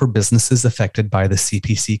compensation for businesses affected by the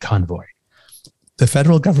CPC convoy. The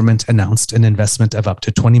federal government announced an investment of up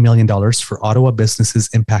to $20 million for Ottawa businesses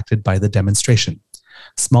impacted by the demonstration.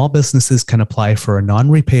 Small businesses can apply for a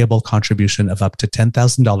non-repayable contribution of up to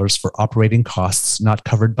 $10,000 for operating costs not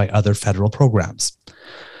covered by other federal programs.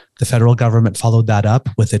 The federal government followed that up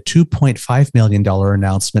with a $2.5 million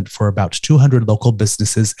announcement for about 200 local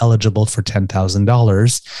businesses eligible for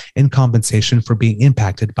 $10,000 in compensation for being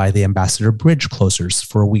impacted by the Ambassador Bridge closures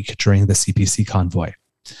for a week during the CPC convoy.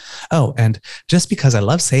 Oh, and just because I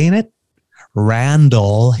love saying it,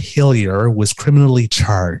 Randall Hillier was criminally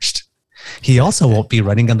charged. He also won't be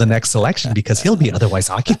running in the next election because he'll be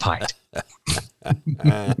otherwise occupied.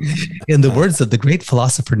 In the words of the great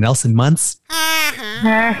philosopher Nelson Muntz,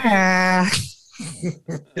 I'm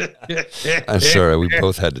sorry, we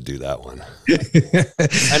both had to do that one.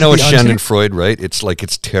 I know it's Shannon Freud, right? It's like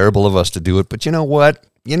it's terrible of us to do it, but you know what?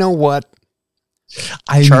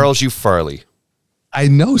 Charles U. Farley. I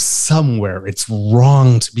know somewhere it's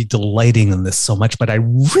wrong to be delighting in this so much, but I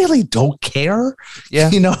really don't care. Yeah.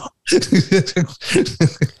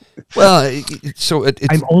 Well, so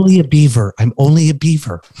I'm only a beaver.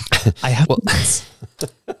 I have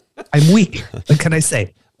I'm weak. What can I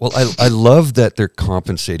say? Well, I love that they're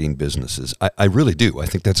compensating businesses. I really do. I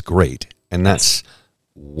think that's great. And that's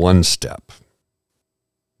one step.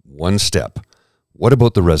 What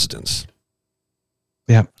about the residents?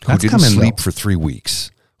 Yeah, who didn't sleep for 3 weeks,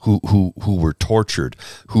 who were tortured,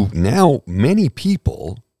 who now many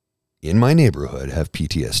people in my neighborhood have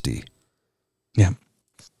PTSD. Yeah.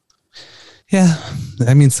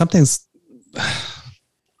 I mean, something's.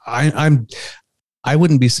 I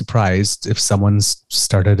wouldn't be surprised if someone's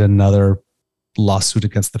started another lawsuit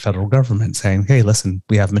against the federal government saying, "Hey, listen,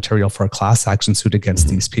 we have material for a class action suit against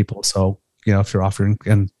these people. So if you're offering,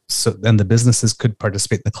 and the businesses could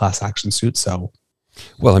participate in the class action suit." So.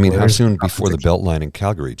 Well, I mean, how soon before the Beltline in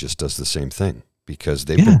Calgary just does the same thing, because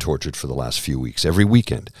they've been tortured for the last few weeks, every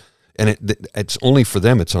weekend. And it's only for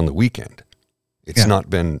them, it's on the weekend. It's not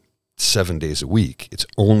been 7 days a week. It's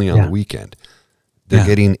only on the weekend. They're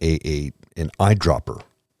getting an eyedropper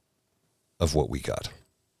of what we got.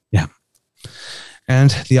 Yeah.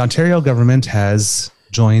 And the Ontario government has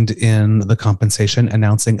joined in the compensation,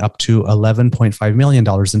 announcing up to $11.5 million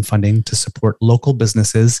in funding to support local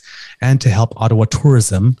businesses and to help Ottawa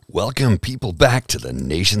tourism. Welcome people back to the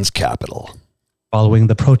nation's capital. Following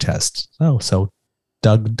the protest. So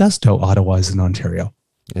Doug does know Ottawa is in Ontario.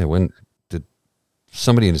 Yeah,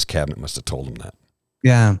 somebody in his cabinet must have told him that.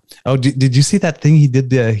 Yeah. Oh, did you see that thing he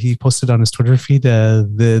did? He posted on his Twitter feed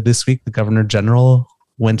this week. The Governor General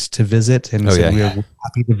went to visit, and said we are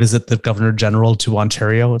happy to visit the Governor General to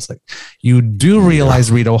Ontario. It's like, you do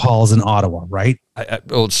realize Rideau Hall's in Ottawa, right?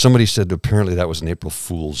 Somebody said apparently that was an April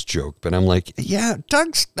Fool's joke, but I'm like, yeah,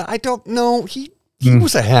 Doug's. I don't know. He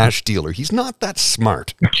was a hash dealer. He's not that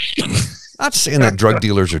smart. Not saying that drug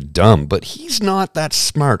dealers are dumb, but he's not that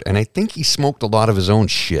smart, and I think he smoked a lot of his own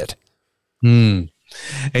shit.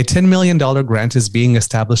 A $10 million grant is being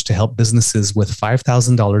established to help businesses with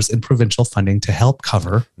 $5,000 in provincial funding to help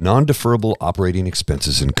cover non-deferrable operating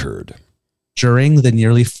expenses incurred during the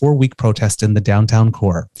nearly 4-week protest in the downtown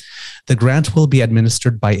core. The grant will be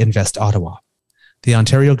administered by Invest Ottawa. The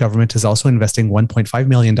Ontario government is also investing $1.5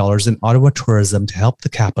 million in Ottawa tourism to help the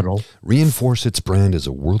capital reinforce its brand as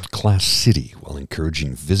a world-class city while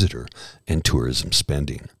encouraging visitor and tourism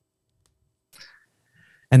spending.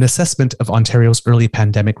 An assessment of Ontario's early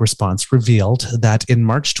pandemic response revealed that in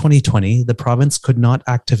March 2020, the province could not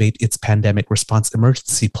activate its pandemic response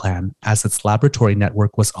emergency plan as its laboratory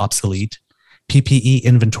network was obsolete, PPE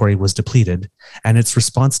inventory was depleted, and its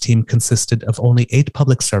response team consisted of only 8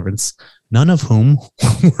 public servants, none of whom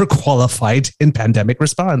were qualified in pandemic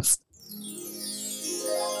response.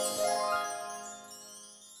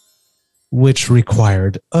 Which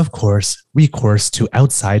required, of course, recourse to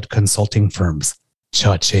outside consulting firms.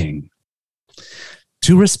 Cha-ching.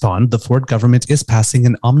 To respond, the Ford government is passing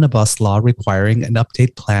an omnibus law requiring an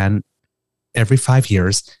update plan every 5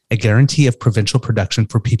 years, a guarantee of provincial production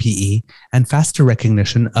for PPE, and faster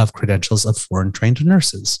recognition of credentials of foreign-trained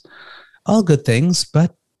nurses. All good things,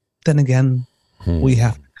 but then again, we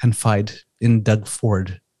have to confide in Doug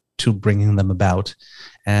Ford to bringing them about,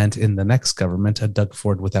 and in the next government, a Doug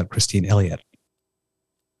Ford without Christine Elliott.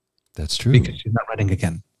 That's true. Because she's not running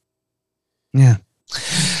again. Yeah.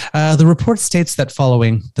 The report states that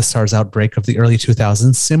following the SARS outbreak of the early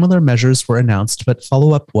 2000s, similar measures were announced, but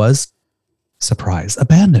follow-up was, surprise,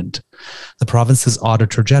 abandoned. The province's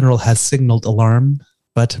Auditor General has signaled alarm,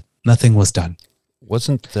 but nothing was done.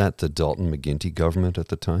 Wasn't that the Dalton McGuinty government at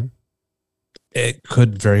the time? It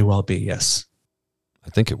could very well be, yes. I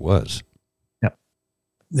think it was.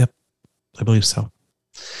 Yep, I believe so.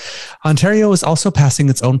 Ontario is also passing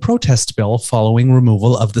its own protest bill following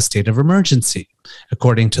removal of the state of emergency.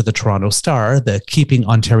 According to the Toronto Star, the Keeping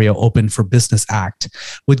Ontario Open for Business Act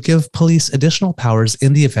would give police additional powers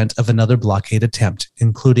in the event of another blockade attempt,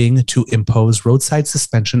 including to impose roadside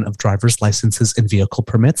suspension of driver's licenses and vehicle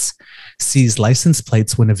permits, seize license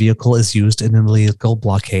plates when a vehicle is used in an illegal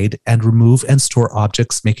blockade, and remove and store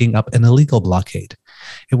objects making up an illegal blockade.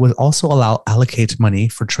 It would also allocate money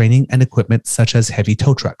for training and equipment such as heavy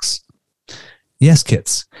tow trucks. Yes,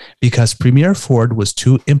 kids, because Premier Ford was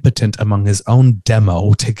too impotent among his own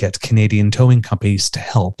demo to get Canadian towing companies to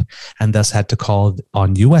help, and thus had to call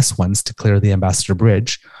on U.S. ones to clear the Ambassador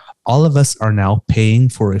Bridge, all of us are now paying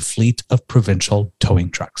for a fleet of provincial towing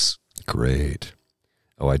trucks. Great.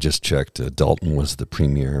 Oh, I just checked. Dalton was the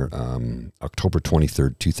premier October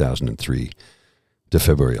 23rd, 2003 to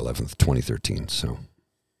February 11th, 2013. So,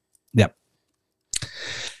 yep.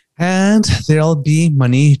 And there'll be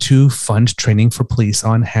money to fund training for police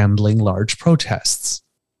on handling large protests.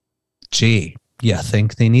 Gee, you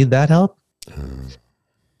think they need that help?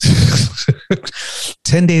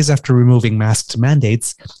 10 days after removing masked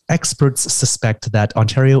mandates, experts suspect that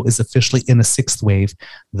Ontario is officially in a 6th wave,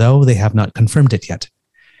 though they have not confirmed it yet.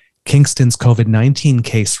 Kingston's COVID-19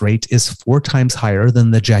 case rate is 4 times higher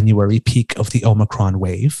than the January peak of the Omicron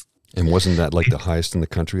wave. And wasn't that like the highest in the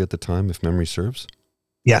country at the time, if memory serves?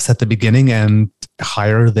 Yes, at the beginning, and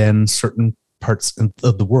higher than certain parts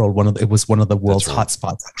of the world. It was one of the world's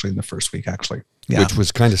hotspots actually in the first week, actually. Yeah. Which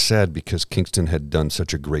was kind of sad because Kingston had done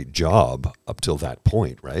such a great job up till that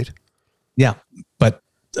point, right? Yeah, but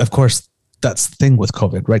of course, that's the thing with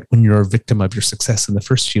COVID, right? When you're a victim of your success in the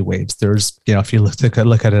first few waves, there's, if you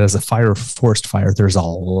look at it as a forest fire, there's a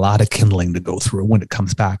lot of kindling to go through when it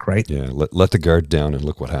comes back, right? Yeah, let the guard down and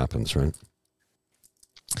look what happens, right?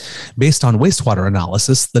 Based on wastewater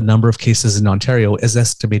analysis, the number of cases in Ontario is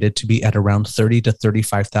estimated to be at around 30 to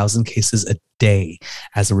 35,000 cases a day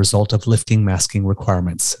as a result of lifting masking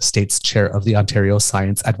requirements, states chair of the Ontario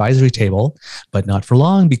Science Advisory Table, but not for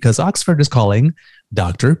long because Oxford is calling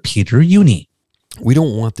Dr. Peter Uni. We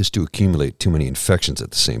don't want this to accumulate too many infections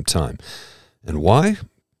at the same time. And why?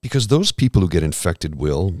 Because those people who get infected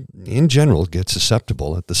will, in general, get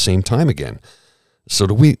susceptible at the same time again. So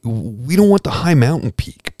we don't want the high mountain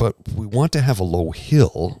peak, but we want to have a low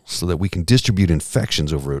hill so that we can distribute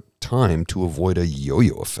infections over time to avoid a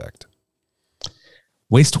yo-yo effect.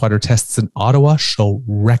 Wastewater tests in Ottawa show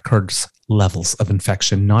records levels of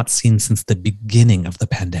infection not seen since the beginning of the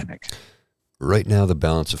pandemic. Right now, the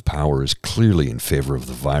balance of power is clearly in favor of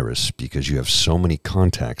the virus because you have so many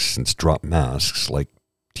contacts since drop masks like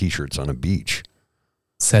T-shirts on a beach,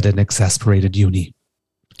 said an exasperated Uni.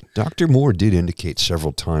 Dr. Moore did indicate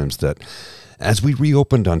several times that as we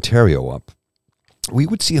reopened Ontario up, we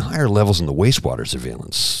would see higher levels in the wastewater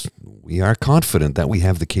surveillance. We are confident that we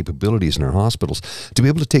have the capabilities in our hospitals to be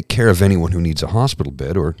able to take care of anyone who needs a hospital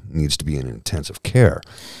bed or needs to be in intensive care.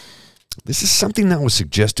 This is something that was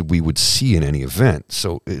suggested we would see in any event,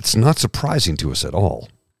 so it's not surprising to us at all,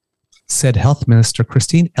 said Health Minister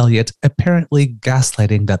Christine Elliott, apparently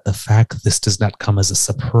gaslighting that the fact this does not come as a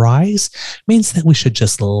surprise means that we should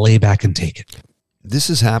just lay back and take it. This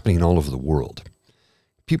is happening all over the world.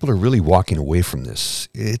 People are really walking away from this.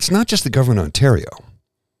 It's not just the government of Ontario.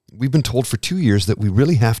 We've been told for 2 years that we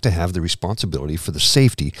really have to have the responsibility for the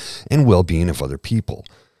safety and well-being of other people.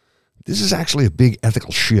 This is actually a big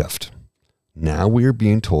ethical shift. Now we are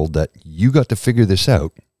being told that you got to figure this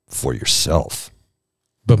out for yourself.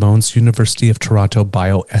 bemoans University of Toronto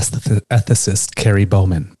bioethicist Carrie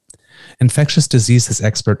Bowman. Infectious diseases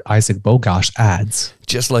expert Isaac Bogosh adds,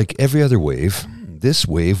 just like every other wave, this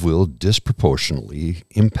wave will disproportionately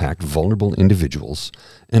impact vulnerable individuals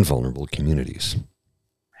and vulnerable communities.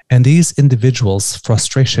 And these individuals'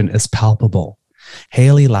 frustration is palpable.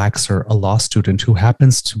 Haley Laxer, a law student who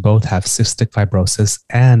happens to both have cystic fibrosis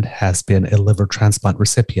and has been a liver transplant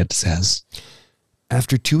recipient, says,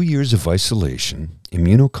 after 2 years of isolation,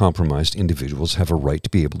 immunocompromised individuals have a right to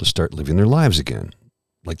be able to start living their lives again,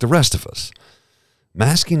 like the rest of us.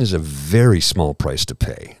 Masking is a very small price to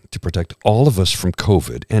pay to protect all of us from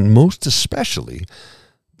COVID, and most especially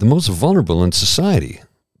the most vulnerable in society,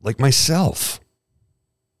 like myself.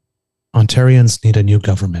 Ontarians need a new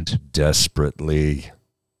government. Desperately.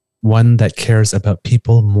 One that cares about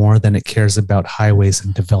people more than it cares about highways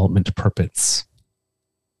and development purposes.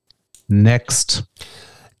 Next.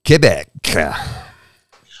 Quebec.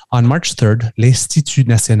 On March 3rd, l'Institut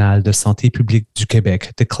National de Santé Publique du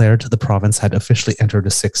Québec declared the province had officially entered a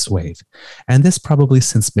sixth wave, and this probably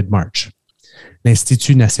since mid-March.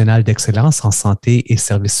 L'Institut National d'Excellence en Santé et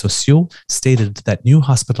Services Sociaux stated that new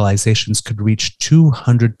hospitalizations could reach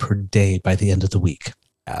 200 per day by the end of the week.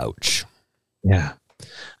 Ouch. Yeah.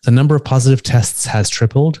 The number of positive tests has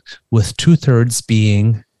tripled, with 2/3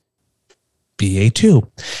 being BA2,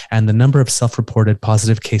 and the number of self-reported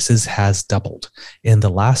positive cases has doubled in the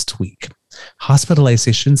last week.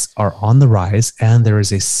 Hospitalizations are on the rise, and there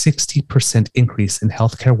is a 60% increase in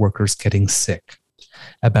healthcare workers getting sick.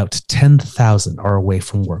 About 10,000 are away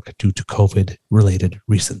from work due to COVID-related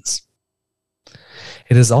reasons.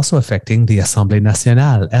 It is also affecting the Assemblée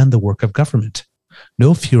nationale and the work of government.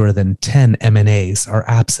 No fewer than 10 MNAs are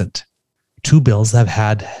absent. 2 bills have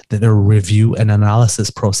had their review and analysis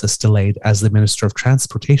process delayed as the Minister of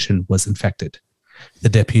Transportation was infected. The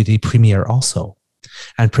Deputy Premier also.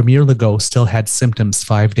 And Premier Legault still had symptoms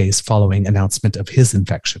 5 days following announcement of his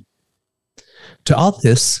infection. To all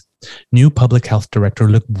this, new Public Health Director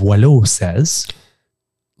Luc Boileau says,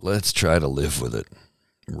 let's try to live with it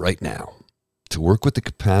right now, to work with the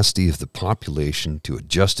capacity of the population to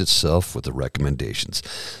adjust itself with the recommendations.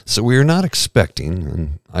 So we are not expecting,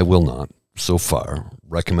 and I will not, so far,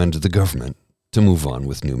 recommend to the government to move on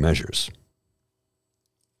with new measures.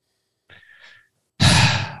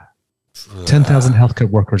 10,000 healthcare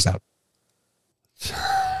workers out.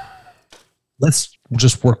 Let's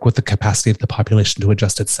just work with the capacity of the population to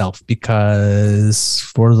adjust itself, because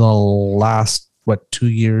for the last, 2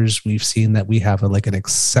 years, we've seen that we have an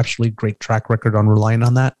exceptionally great track record on relying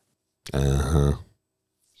on that. Uh-huh.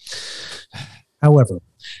 However,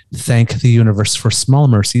 thank the universe for small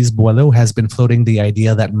mercies, Boileau has been floating the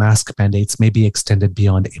idea that mask mandates may be extended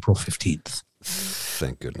beyond April 15th.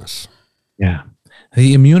 Thank goodness. Yeah.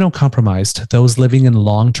 The immunocompromised, those living in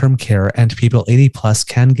long-term care, and people 80 plus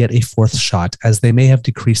can get a 4th shot, as they may have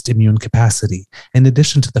decreased immune capacity, in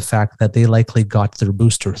addition to the fact that they likely got their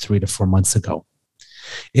booster 3 to 4 months ago.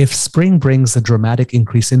 If spring brings a dramatic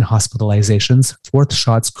increase in hospitalizations, 4th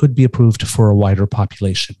shots could be approved for a wider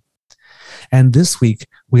population. And this week,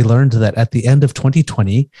 we learned that at the end of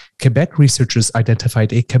 2020, Quebec researchers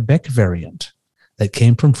identified a Quebec variant that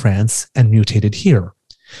came from France and mutated here.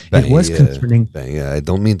 It was concerning. I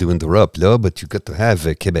don't mean to interrupt, là, but you got to have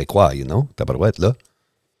Québécois, you know? Tabarouette, là.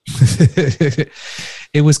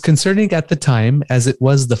 It was concerning at the time as it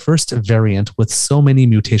was the first variant with so many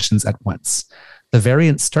mutations at once. The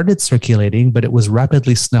variant started circulating, but it was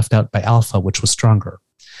rapidly snuffed out by Alpha, which was stronger.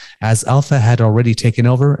 As Alpha had already taken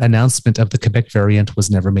over, announcement of the Quebec variant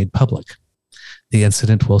was never made public. The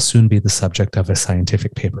incident will soon be the subject of a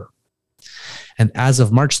scientific paper. And as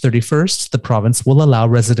of March 31st, the province will allow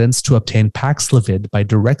residents to obtain Paxlovid by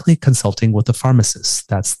directly consulting with a pharmacist.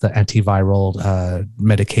 That's the antiviral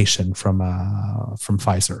medication from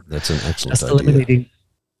Pfizer. That's an excellent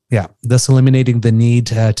idea. Thus eliminating the need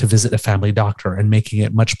to visit a family doctor and making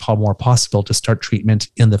it much more possible to start treatment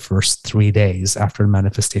in the first 3 days after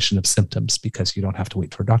manifestation of symptoms, because you don't have to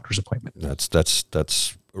wait for a doctor's appointment.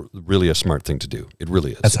 That's really a smart thing to do. It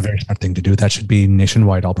really is. That's a very smart thing to do. That should be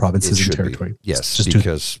nationwide, all provinces and territory. Yes,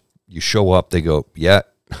 because you show up, they go, yeah,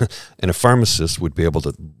 and a pharmacist would be able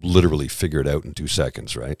to literally figure it out in 2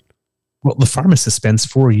 seconds, right? Well, the pharmacist spends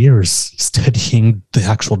 4 years studying the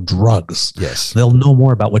actual drugs. Yes. They'll know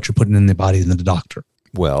more about what you're putting in the body than the doctor.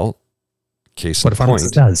 Well, case what in a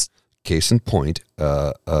pharmacist point, does. Case in point,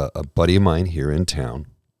 a buddy of mine here in town,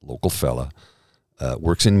 local fella,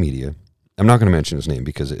 works in media. I'm not going to mention his name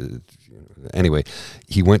because, anyway,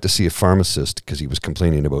 he went to see a pharmacist because he was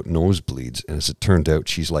complaining about nosebleeds. And as it turned out,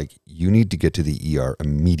 she's like, you need to get to the ER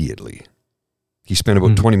immediately. He spent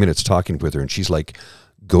about 20 minutes talking with her, and she's like,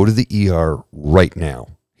 go to the ER right now.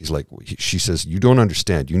 He's like, she says, you don't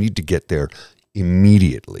understand. You need to get there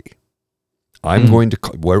immediately. I'm going to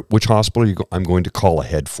call, which hospital are you I'm going to call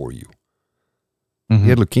ahead for you. He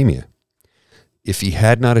had leukemia. If he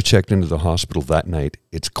had not checked into the hospital that night,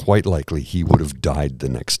 it's quite likely he would have died the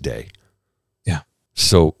next day. Yeah.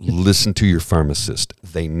 So listen to your pharmacist.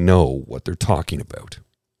 They know what they're talking about.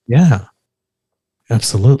 Yeah,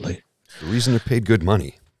 absolutely. The reason they're paid good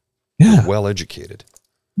money. Yeah. They're well educated.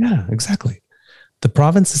 Yeah, exactly. The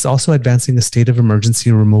province is also advancing a state of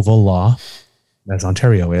emergency removal law, as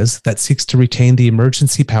Ontario is, that seeks to retain the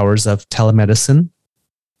emergency powers of telemedicine,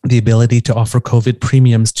 the ability to offer COVID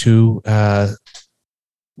premiums to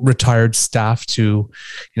retired staff to,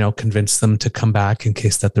 convince them to come back in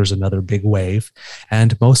case that there's another big wave,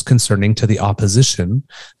 and most concerning to the opposition,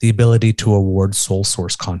 the ability to award sole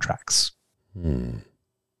source contracts.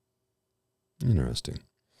 Interesting.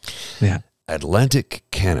 Yeah. Atlantic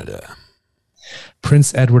Canada.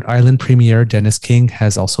 Prince Edward Island Premier Dennis King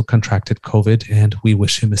has also contracted COVID, and we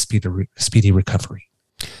wish him a speedy recovery.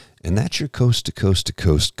 And that's your coast to coast to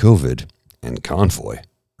coast COVID and convoy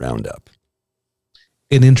roundup.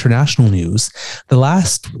 In international news, the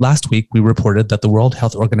last week we reported that the World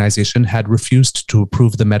Health Organization had refused to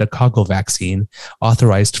approve the Medicago vaccine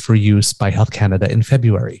authorized for use by Health Canada in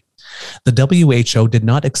February. The WHO did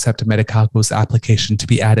not accept Medicago's application to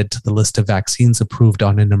be added to the list of vaccines approved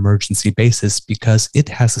on an emergency basis because it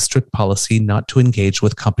has a strict policy not to engage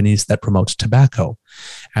with companies that promote tobacco.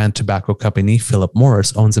 And tobacco company Philip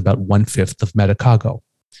Morris owns about 1/5 of Medicago.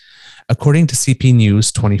 According to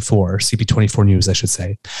CP24 News, I should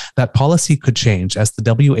say, that policy could change as the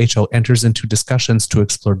WHO enters into discussions to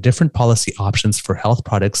explore different policy options for health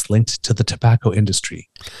products linked to the tobacco industry.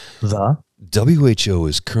 The WHO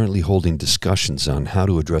is currently holding discussions on how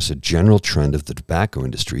to address a general trend of the tobacco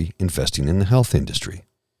industry investing in the health industry.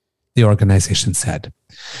 The organization said,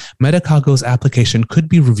 Medicago's application could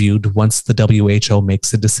be reviewed once the WHO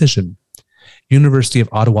makes a decision. University of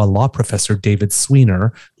Ottawa law professor David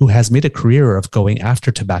Sweener, who has made a career of going after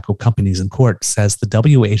tobacco companies in court, says the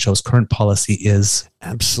WHO's current policy is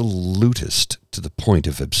absolutist to the point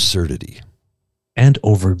of absurdity and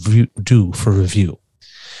overdue for review.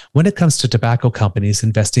 When it comes to tobacco companies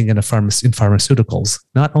investing in pharmaceuticals,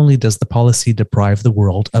 not only does the policy deprive the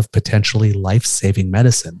world of potentially life-saving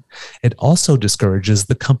medicine, it also discourages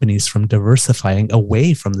the companies from diversifying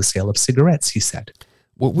away from the sale of cigarettes, he said.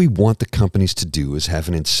 What we want the companies to do is have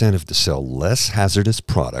an incentive to sell less hazardous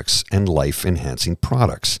products and life-enhancing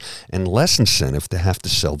products, and less incentive to have to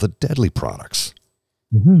sell the deadly products.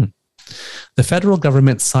 The federal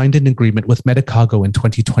government signed an agreement with Medicago in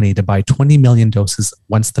 2020 to buy 20 million doses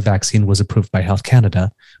once the vaccine was approved by Health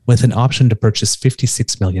Canada, with an option to purchase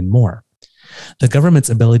 56 million more. The government's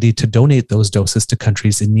ability to donate those doses to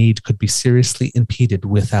countries in need could be seriously impeded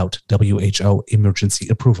without WHO emergency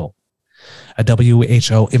approval. A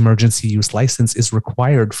WHO emergency use license is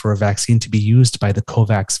required for a vaccine to be used by the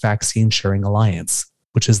COVAX Vaccine Sharing Alliance,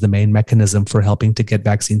 which is the main mechanism for helping to get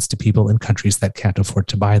vaccines to people in countries that can't afford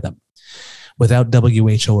to buy them. Without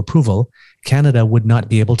WHO approval, Canada would not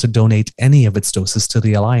be able to donate any of its doses to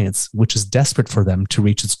the alliance, which is desperate for them to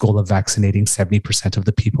reach its goal of vaccinating 70% of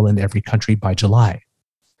the people in every country by July.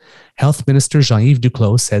 Health Minister Jean-Yves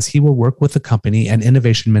Duclos says he will work with the company and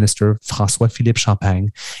Innovation Minister François-Philippe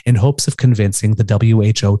Champagne in hopes of convincing the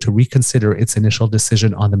WHO to reconsider its initial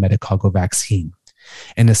decision on the Medicago vaccine.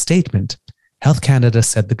 In a statement, Health Canada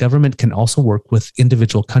said the government can also work with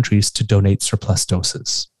individual countries to donate surplus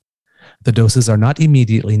doses. The doses are not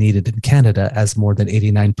immediately needed in Canada, as more than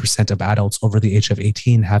 89% of adults over the age of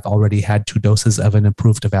 18 have already had 2 doses of an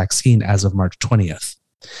approved vaccine as of March 20th.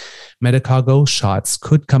 Medicago shots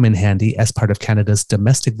could come in handy as part of Canada's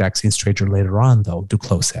domestic vaccine strategy later on, though,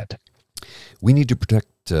 Duclos said. We need to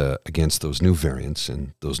protect against those new variants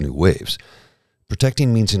and those new waves.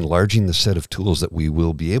 Protecting means enlarging the set of tools that we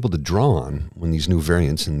will be able to draw on when these new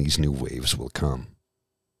variants and these new waves will come.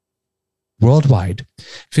 Worldwide,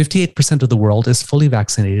 58% of the world is fully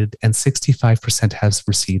vaccinated and 65% has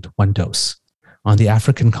received 1 dose. On the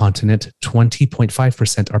African continent,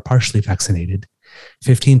 20.5% are partially vaccinated,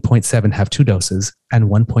 15.7% have 2 doses, and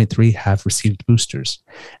 1.3% have received boosters.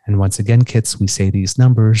 And once again, kids, we say these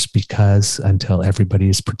numbers because until everybody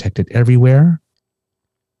is protected everywhere,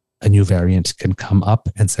 a new variant can come up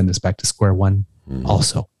and send us back to square one,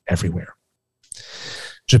 also everywhere.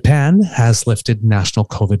 Japan has lifted national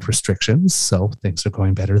COVID restrictions, so things are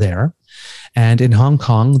going better there. And in Hong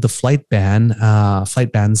Kong, the flight bans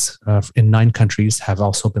in 9 countries have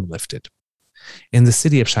also been lifted. In the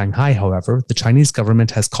city of Shanghai, however, the Chinese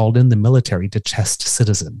government has called in the military to test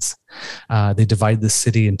citizens. They divide the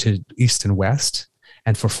city into east and west,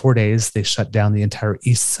 and for 4 days, they shut down the entire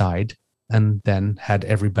east side and then had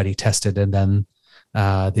everybody tested, and then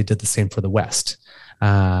they did the same for the west.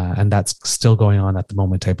 And that's still going on at the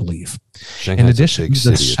moment, I believe. Shanghai's in addition, a big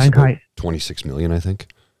city. Shanghai, it's 26 million, I think.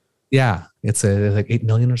 Yeah, it's like 8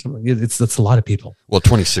 million or something. It's a lot of people. Well,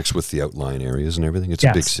 26 with the outlying areas and everything. It's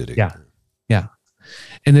a big city. Yeah.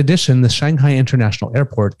 In addition, the Shanghai International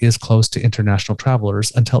Airport is closed to international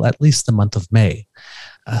travelers until at least the month of May.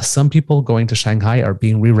 Some people going to Shanghai are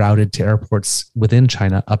being rerouted to airports within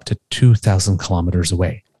China up to 2,000 kilometers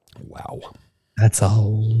away. Wow. That's a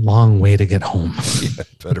long way to get home. Yeah,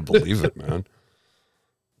 better believe it, man.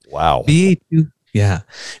 Wow. BA2, yeah.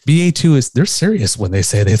 BA2 they're serious when they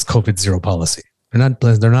say that it's COVID zero policy. They're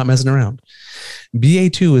not messing around.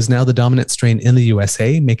 BA2 is now the dominant strain in the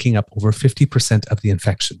USA, making up over 50% of the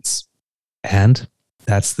infections. And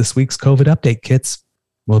that's this week's COVID update, kids.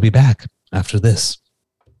 We'll be back after this.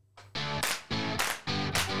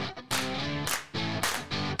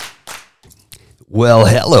 Well,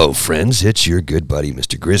 hello, friends. It's your good buddy,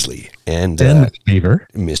 Mr. Grizzly. And Mr. Beaver.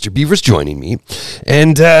 Mr. Beaver's joining me.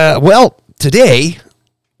 And, well, today,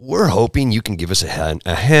 we're hoping you can give us a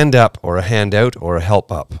hand up or a handout or a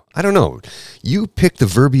help up. I don't know. You pick the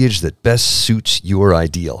verbiage that best suits your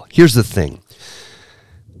ideal. Here's the thing.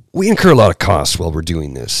 We incur a lot of costs while we're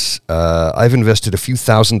doing this. I've invested a few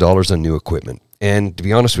 $1,000s on new equipment. And to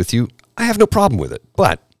be honest with you, I have no problem with it.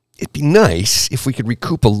 But it'd be nice if we could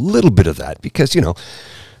recoup a little bit of that because, you know,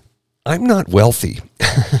 I'm not wealthy.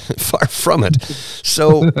 Far from it.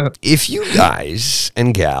 So if you guys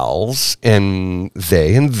and gals and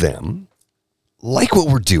they and them like what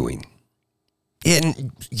we're doing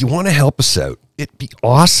and you want to help us out, it'd be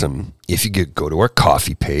awesome if you could go to our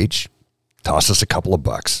coffee page, toss us a couple of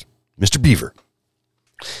bucks. Mr. Beaver.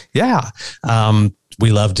 Yeah. We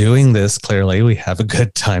love doing this. Clearly, we have a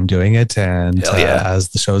good time doing it. And as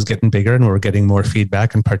the show is getting bigger and we're getting more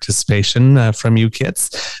feedback and participation from you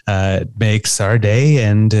kids, it makes our day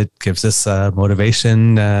and it gives us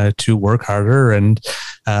motivation to work harder and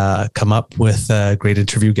come up with great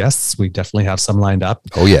interview guests. We definitely have some lined up.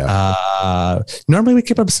 Oh, yeah. Normally we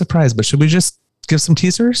keep up a surprise, but should we just give some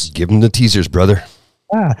teasers? Give them the teasers, brother.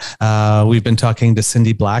 Yeah, we've been talking to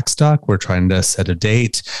Cindy Blackstock. We're trying to set a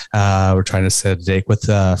date. We're trying to set a date with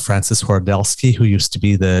Francis Hordelsky, who used to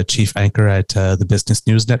be the chief anchor at the Business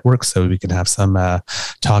News Network, so we can have some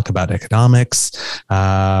talk about economics.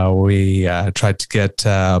 We tried to get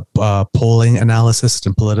polling analyst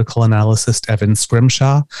and political analyst Evan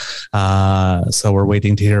Scrimshaw, so we're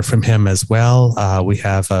waiting to hear from him as well. We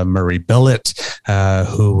have Murray Billett,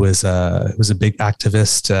 who was a big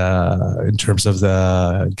activist in terms of the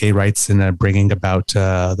gay rights and bringing about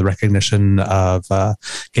the recognition of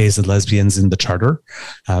gays and lesbians in the charter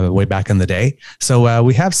way back in the day. So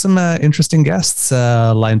we have some interesting guests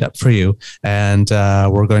lined up for you, and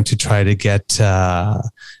we're going to try to get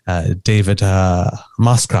David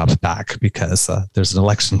Moskrop back because there's an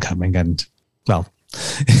election coming, and well,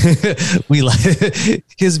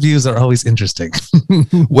 his views are always interesting.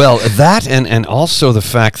 Well, that and also the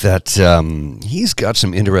fact that he's got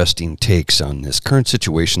some interesting takes on this current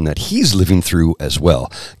situation that he's living through as well,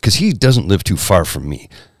 because he doesn't live too far from me.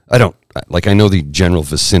 I don't I know the general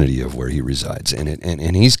vicinity of where he resides,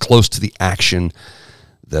 and he's close to the action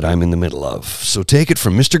that I'm in the middle of. So take it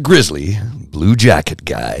from Mr. Grizzly, Blue Jacket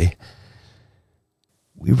guy.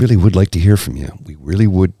 We really would like to hear from you. We really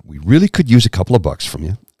would. We really could use a couple of bucks from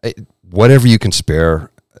you. Whatever you can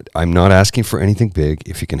spare. I'm not asking for anything big.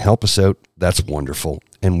 If you can help us out, that's wonderful.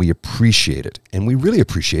 And we appreciate it. And we really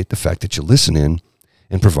appreciate the fact that you listen in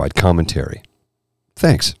and provide commentary.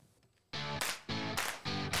 Thanks.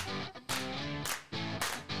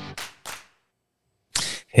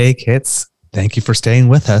 Hey, Kits. Thank you for staying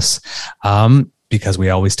with us. Because we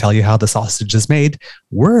always tell you how the sausage is made,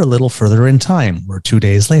 we're a little further in time. We're 2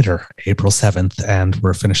 days later, April 7th, and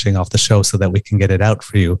we're finishing off the show so that we can get it out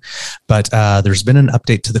for you. But there's been an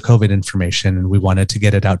update to the COVID information, and we wanted to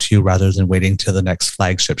get it out to you rather than waiting to the next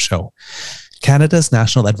flagship show. Canada's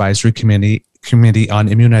National Advisory Committee on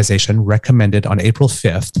Immunization recommended on April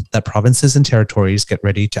 5th that provinces and territories get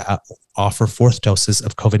ready to offer fourth doses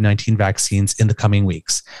of COVID-19 vaccines in the coming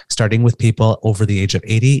weeks, starting with people over the age of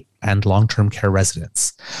 80 and long-term care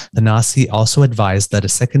residents. The NACI also advised that a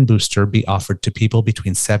second booster be offered to people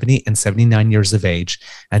between 70 and 79 years of age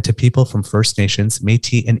and to people from First Nations,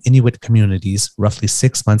 Métis, and Inuit communities roughly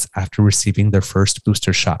 6 months after receiving their first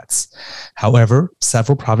booster shots. However,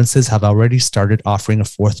 several provinces have already started offering a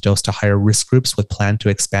fourth dose to higher risk groups with plan to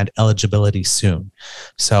expand eligibility soon.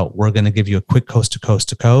 So we're going to give you a quick coast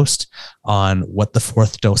to coast on what the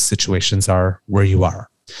fourth dose situations are where you are.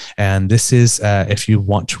 And this is, if you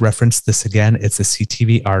want to reference this again, it's a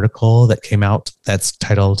CTV article that came out that's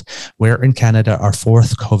titled, "Where in Canada are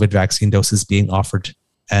fourth COVID vaccine doses being offered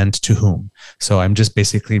and to whom?" So I'm just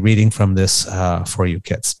basically reading from this for you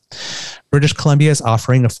kids. British Columbia is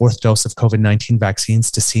offering a fourth dose of COVID-19 vaccines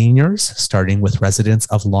to seniors, starting with residents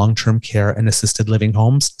of long-term care and assisted living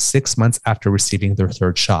homes 6 months after receiving their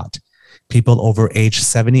third shot. People over age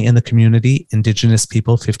 70 in the community, Indigenous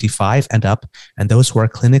people 55 and up, and those who are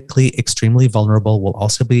clinically extremely vulnerable will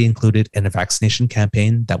also be included in a vaccination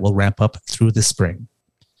campaign that will ramp up through the spring.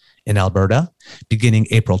 In Alberta, beginning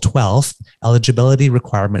April 12th, eligibility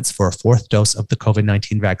requirements for a fourth dose of the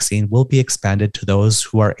COVID-19 vaccine will be expanded to those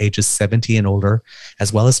who are ages 70 and older,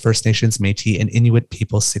 as well as First Nations, Métis, and Inuit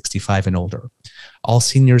people 65 and older. All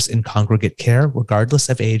seniors in congregate care, regardless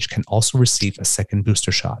of age, can also receive a second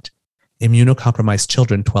booster shot. Immunocompromised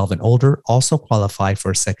children 12 and older also qualify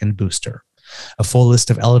for a second booster. A full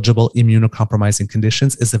list of eligible immunocompromising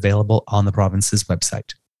conditions is available on the province's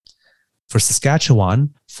website. For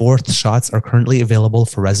Saskatchewan, fourth shots are currently available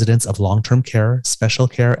for residents of long-term care, special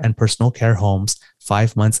care, and personal care homes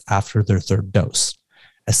 5 months after their third dose.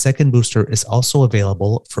 A second booster is also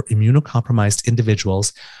available for immunocompromised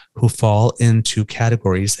individuals who fall into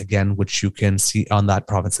categories, again, which you can see on that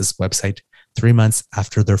province's website, 3 months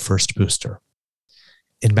after their first booster.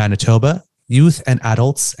 In Manitoba, youth and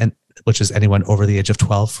adults, which is anyone over the age of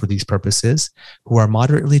 12 for these purposes, who are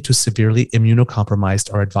moderately to severely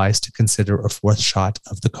immunocompromised are advised to consider a fourth shot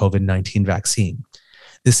of the COVID-19 vaccine.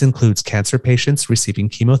 This includes cancer patients receiving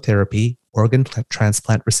chemotherapy, organ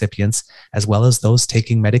transplant recipients, as well as those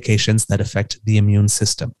taking medications that affect the immune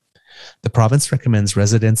system. The province recommends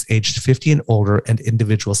residents aged 50 and older and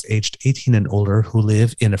individuals aged 18 and older who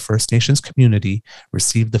live in a First Nations community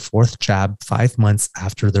receive the fourth jab 5 months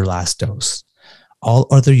after their last dose. All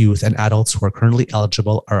other youth and adults who are currently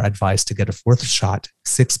eligible are advised to get a fourth shot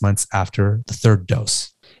 6 months after the third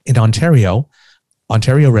dose. In Ontario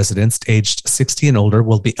residents aged 60 and older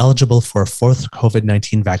will be eligible for a fourth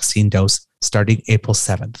COVID-19 vaccine dose starting April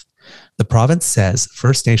 7th. The province says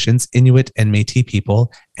First Nations, Inuit, and Métis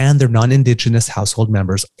people and their non-Indigenous household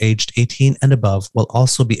members aged 18 and above will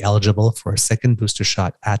also be eligible for a second booster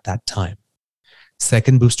shot at that time.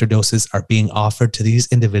 Second booster doses are being offered to these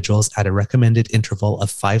individuals at a recommended interval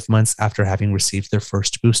of 5 months after having received their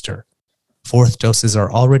first booster. Fourth doses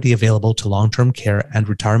are already available to long-term care and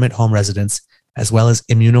retirement home residents, as well as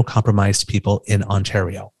immunocompromised people in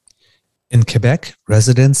Ontario. In Quebec,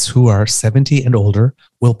 residents who are 70 and older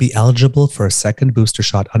will be eligible for a second booster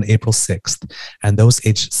shot on April 6th, and those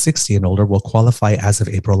aged 60 and older will qualify as of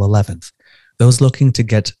April 11th. Those looking to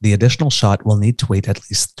get the additional shot will need to wait at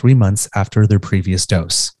least 3 months after their previous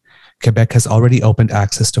dose. Quebec has already opened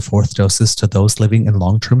access to fourth doses to those living in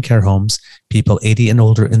long-term care homes, people 80 and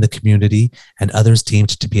older in the community, and others deemed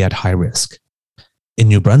to be at high risk. In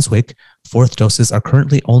New Brunswick, fourth doses are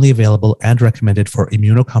currently only available and recommended for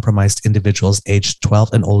immunocompromised individuals aged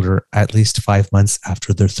 12 and older at least 5 months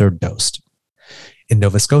after their third dose. In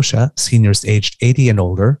Nova Scotia, seniors aged 80 and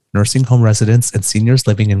older, nursing home residents, and seniors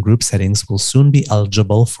living in group settings will soon be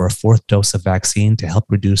eligible for a 4th dose of vaccine to help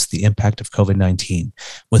reduce the impact of COVID-19,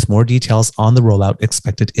 with more details on the rollout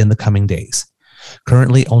expected in the coming days.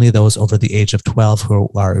 Currently, only those over the age of 12 who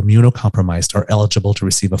are immunocompromised are eligible to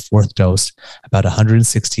receive a 4th dose about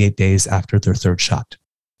 168 days after their 3rd shot.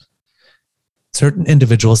 Certain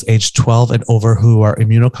individuals aged 12 and over who are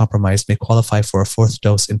immunocompromised may qualify for a 4th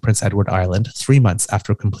dose in Prince Edward Island 3 months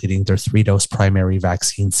after completing their 3-dose primary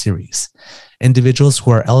vaccine series. Individuals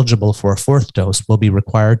who are eligible for a 4th dose will be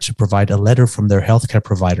required to provide a letter from their healthcare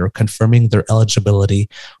provider confirming their eligibility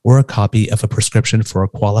or a copy of a prescription for a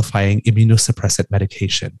qualifying immunosuppressant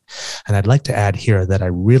medication. And I'd like to add here that I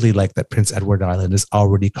really like that Prince Edward Island is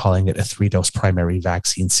already calling it a 3-dose primary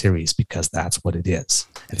vaccine series, because that's what it is.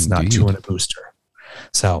 It's Indeed. not 2 and a booster.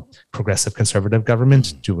 So, progressive conservative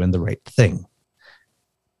government doing the right thing.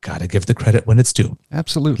 Got to give the credit when it's due.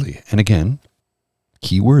 Absolutely. And again,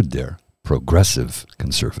 key word there, progressive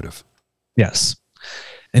conservative. Yes.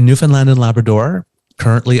 In Newfoundland and Labrador,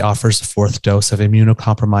 currently offers a 4th dose of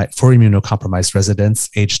immunocompromised residents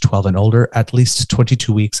aged 12 and older at least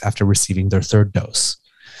 22 weeks after receiving their 3rd dose.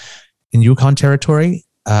 In Yukon Territory,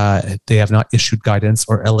 they have not issued guidance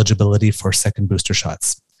or eligibility for 2nd booster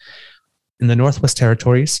shots. In the Northwest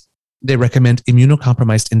Territories, they recommend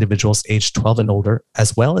immunocompromised individuals aged 12 and older,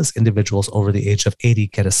 as well as individuals over the age of 80,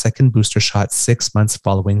 get a 2nd booster shot 6 months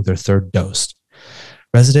following their 3rd dose.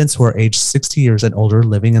 Residents who are aged 60 years and older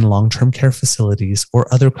living in long-term care facilities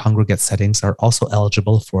or other congregate settings are also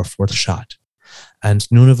eligible for a 4th shot. And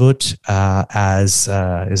Nunavut, as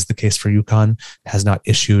is the case for Yukon, has not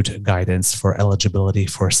issued guidance for eligibility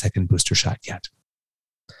for a 2nd booster shot yet.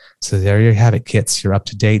 So there you have it, kids. You're up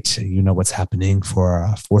to date. You know what's happening for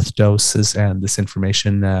 4th doses, and this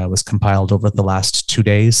information was compiled over the last 2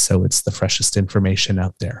 days, so it's the freshest information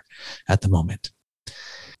out there at the moment.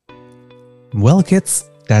 Well, kids,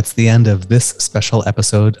 that's the end of this special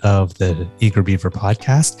episode of the Eager Beaver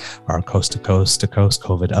podcast, our coast to coast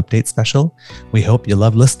COVID update special. We hope you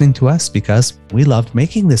love listening to us, because we loved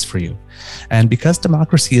making this for you. And because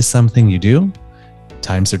democracy is something you do,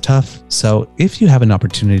 times are tough, so if you have an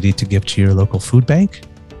opportunity to give to your local food bank,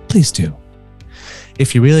 please do.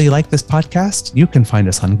 If you really like this podcast, you can find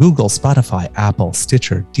us on Google, Spotify, Apple,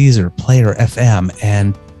 Stitcher, Deezer, Player FM,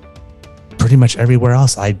 and pretty much everywhere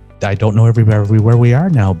else. I don't know everywhere we are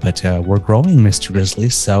now, but we're growing, Mr. Grizzly,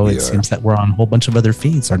 so it seems that we're on a whole bunch of other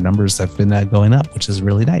feeds. Our numbers have been going up, which is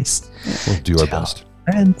really nice. We'll do our best.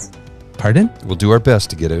 Friends. Pardon? We'll do our best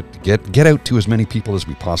to get out to as many people as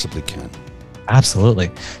we possibly can.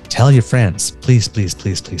 Absolutely. Tell your friends. Please, please,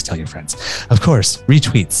 please, please tell your friends. Of course,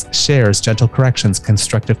 retweets, shares, gentle corrections,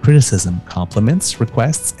 constructive criticism, compliments,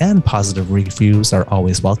 requests, and positive reviews are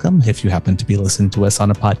always welcome. If you happen to be listening to us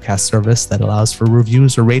on a podcast service that allows for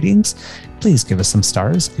reviews or ratings, please give us some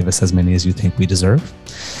stars. Give us as many as you think we deserve.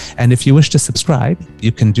 And if you wish to subscribe,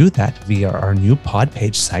 you can do that via our new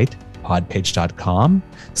Podpage site,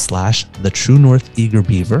 podpage.com/The True North Eager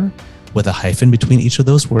Beaver, with a hyphen between each of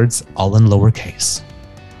those words, all in lowercase.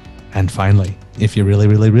 And finally, if you really,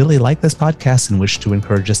 really, really like this podcast and wish to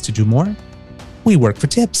encourage us to do more, we work for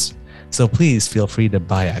tips. So please feel free to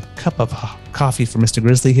buy a cup of coffee for Mr.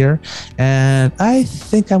 Grizzly here. And I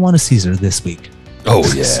think I want a Caesar this week. Oh,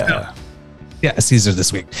 yeah. Yeah, a Caesar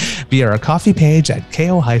this week. Via our coffee page at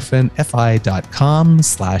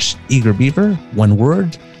ko-fi.com/eagerbeaver, one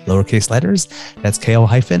word, lowercase letters. That's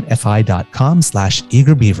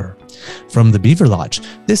ko-fi.com/eagerbeaver. From the Beaver Lodge,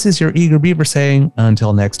 this is your Eager Beaver saying,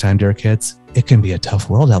 until next time, dear kids, it can be a tough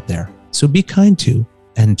world out there, so be kind to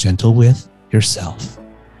and gentle with yourself.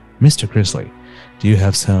 Mr. Grizzly, do you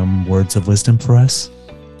have some words of wisdom for us?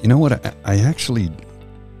 You know what? I actually,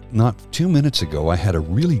 not 2 minutes ago, I had a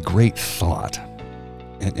really great thought,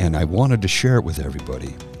 and I wanted to share it with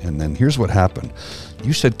everybody. And then here's what happened.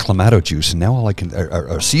 You said Clamato juice, and now all I can,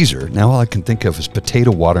 or Caesar, now all I can think of is potato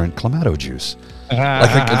water and Clamato juice.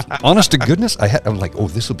 Like, honest to goodness, I'm like, oh,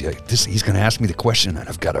 this will be this. He's going to ask me the question, and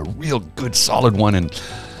I've got a real good, solid one, and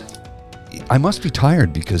I must be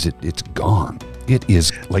tired because it's gone. It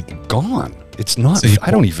is like gone. It's not. So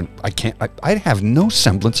I have no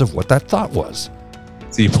semblance of what that thought was.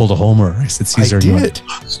 So you pulled a homer. I said Caesar. I did.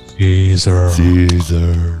 Caesar.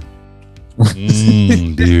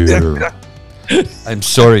 Dear. I'm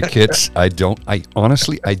sorry, kids. I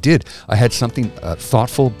honestly, I did. I had something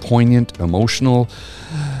thoughtful, poignant, emotional.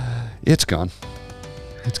 It's gone.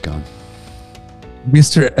 It's gone.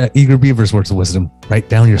 Mr. Eager Beaver's words of wisdom. Write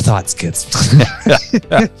down your thoughts, kids.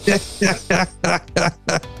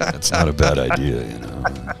 That's not a bad idea, you know.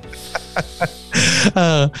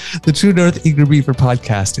 The True North Eager Beaver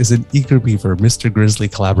podcast is an Eager Beaver Mr. Grizzly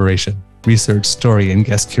collaboration. Research, story, and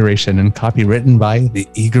guest curation and copy written by the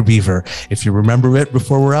Eager Beaver. If you remember it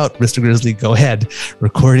before we're out, Mr. Grizzly, go ahead.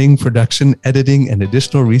 Recording, production, editing, and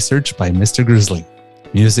additional research by Mr. Grizzly.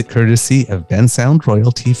 Music courtesy of Bensound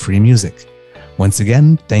Royalty Free Music. Once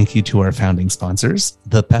again, thank you to our founding sponsors,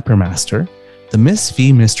 The Peppermaster, The Miss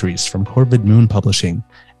V Mysteries from Corvid Moon Publishing,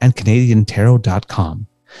 and CanadianTarot.com.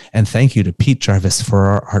 And thank you to Pete Jarvis for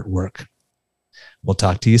our artwork. We'll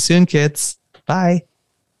talk to you soon, kids. Bye.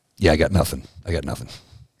 Yeah, I got nothing.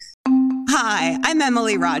 Hi, I'm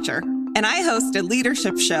Emily Roger, and I host a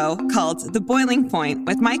leadership show called The Boiling Point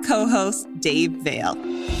with my co-host, Dave Vale.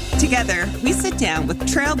 Together, we sit down with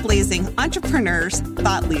trailblazing entrepreneurs,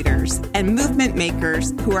 thought leaders, and movement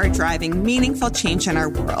makers who are driving meaningful change in our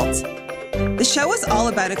world. The show is all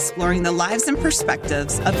about exploring the lives and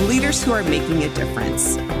perspectives of leaders who are making a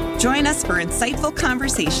difference. Join us for insightful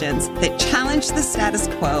conversations that challenge the status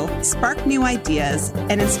quo, spark new ideas,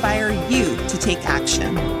 and inspire you to take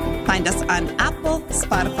action. Find us on Apple,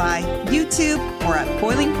 Spotify, YouTube, or at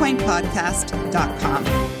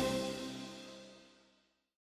boilingpointpodcast.com.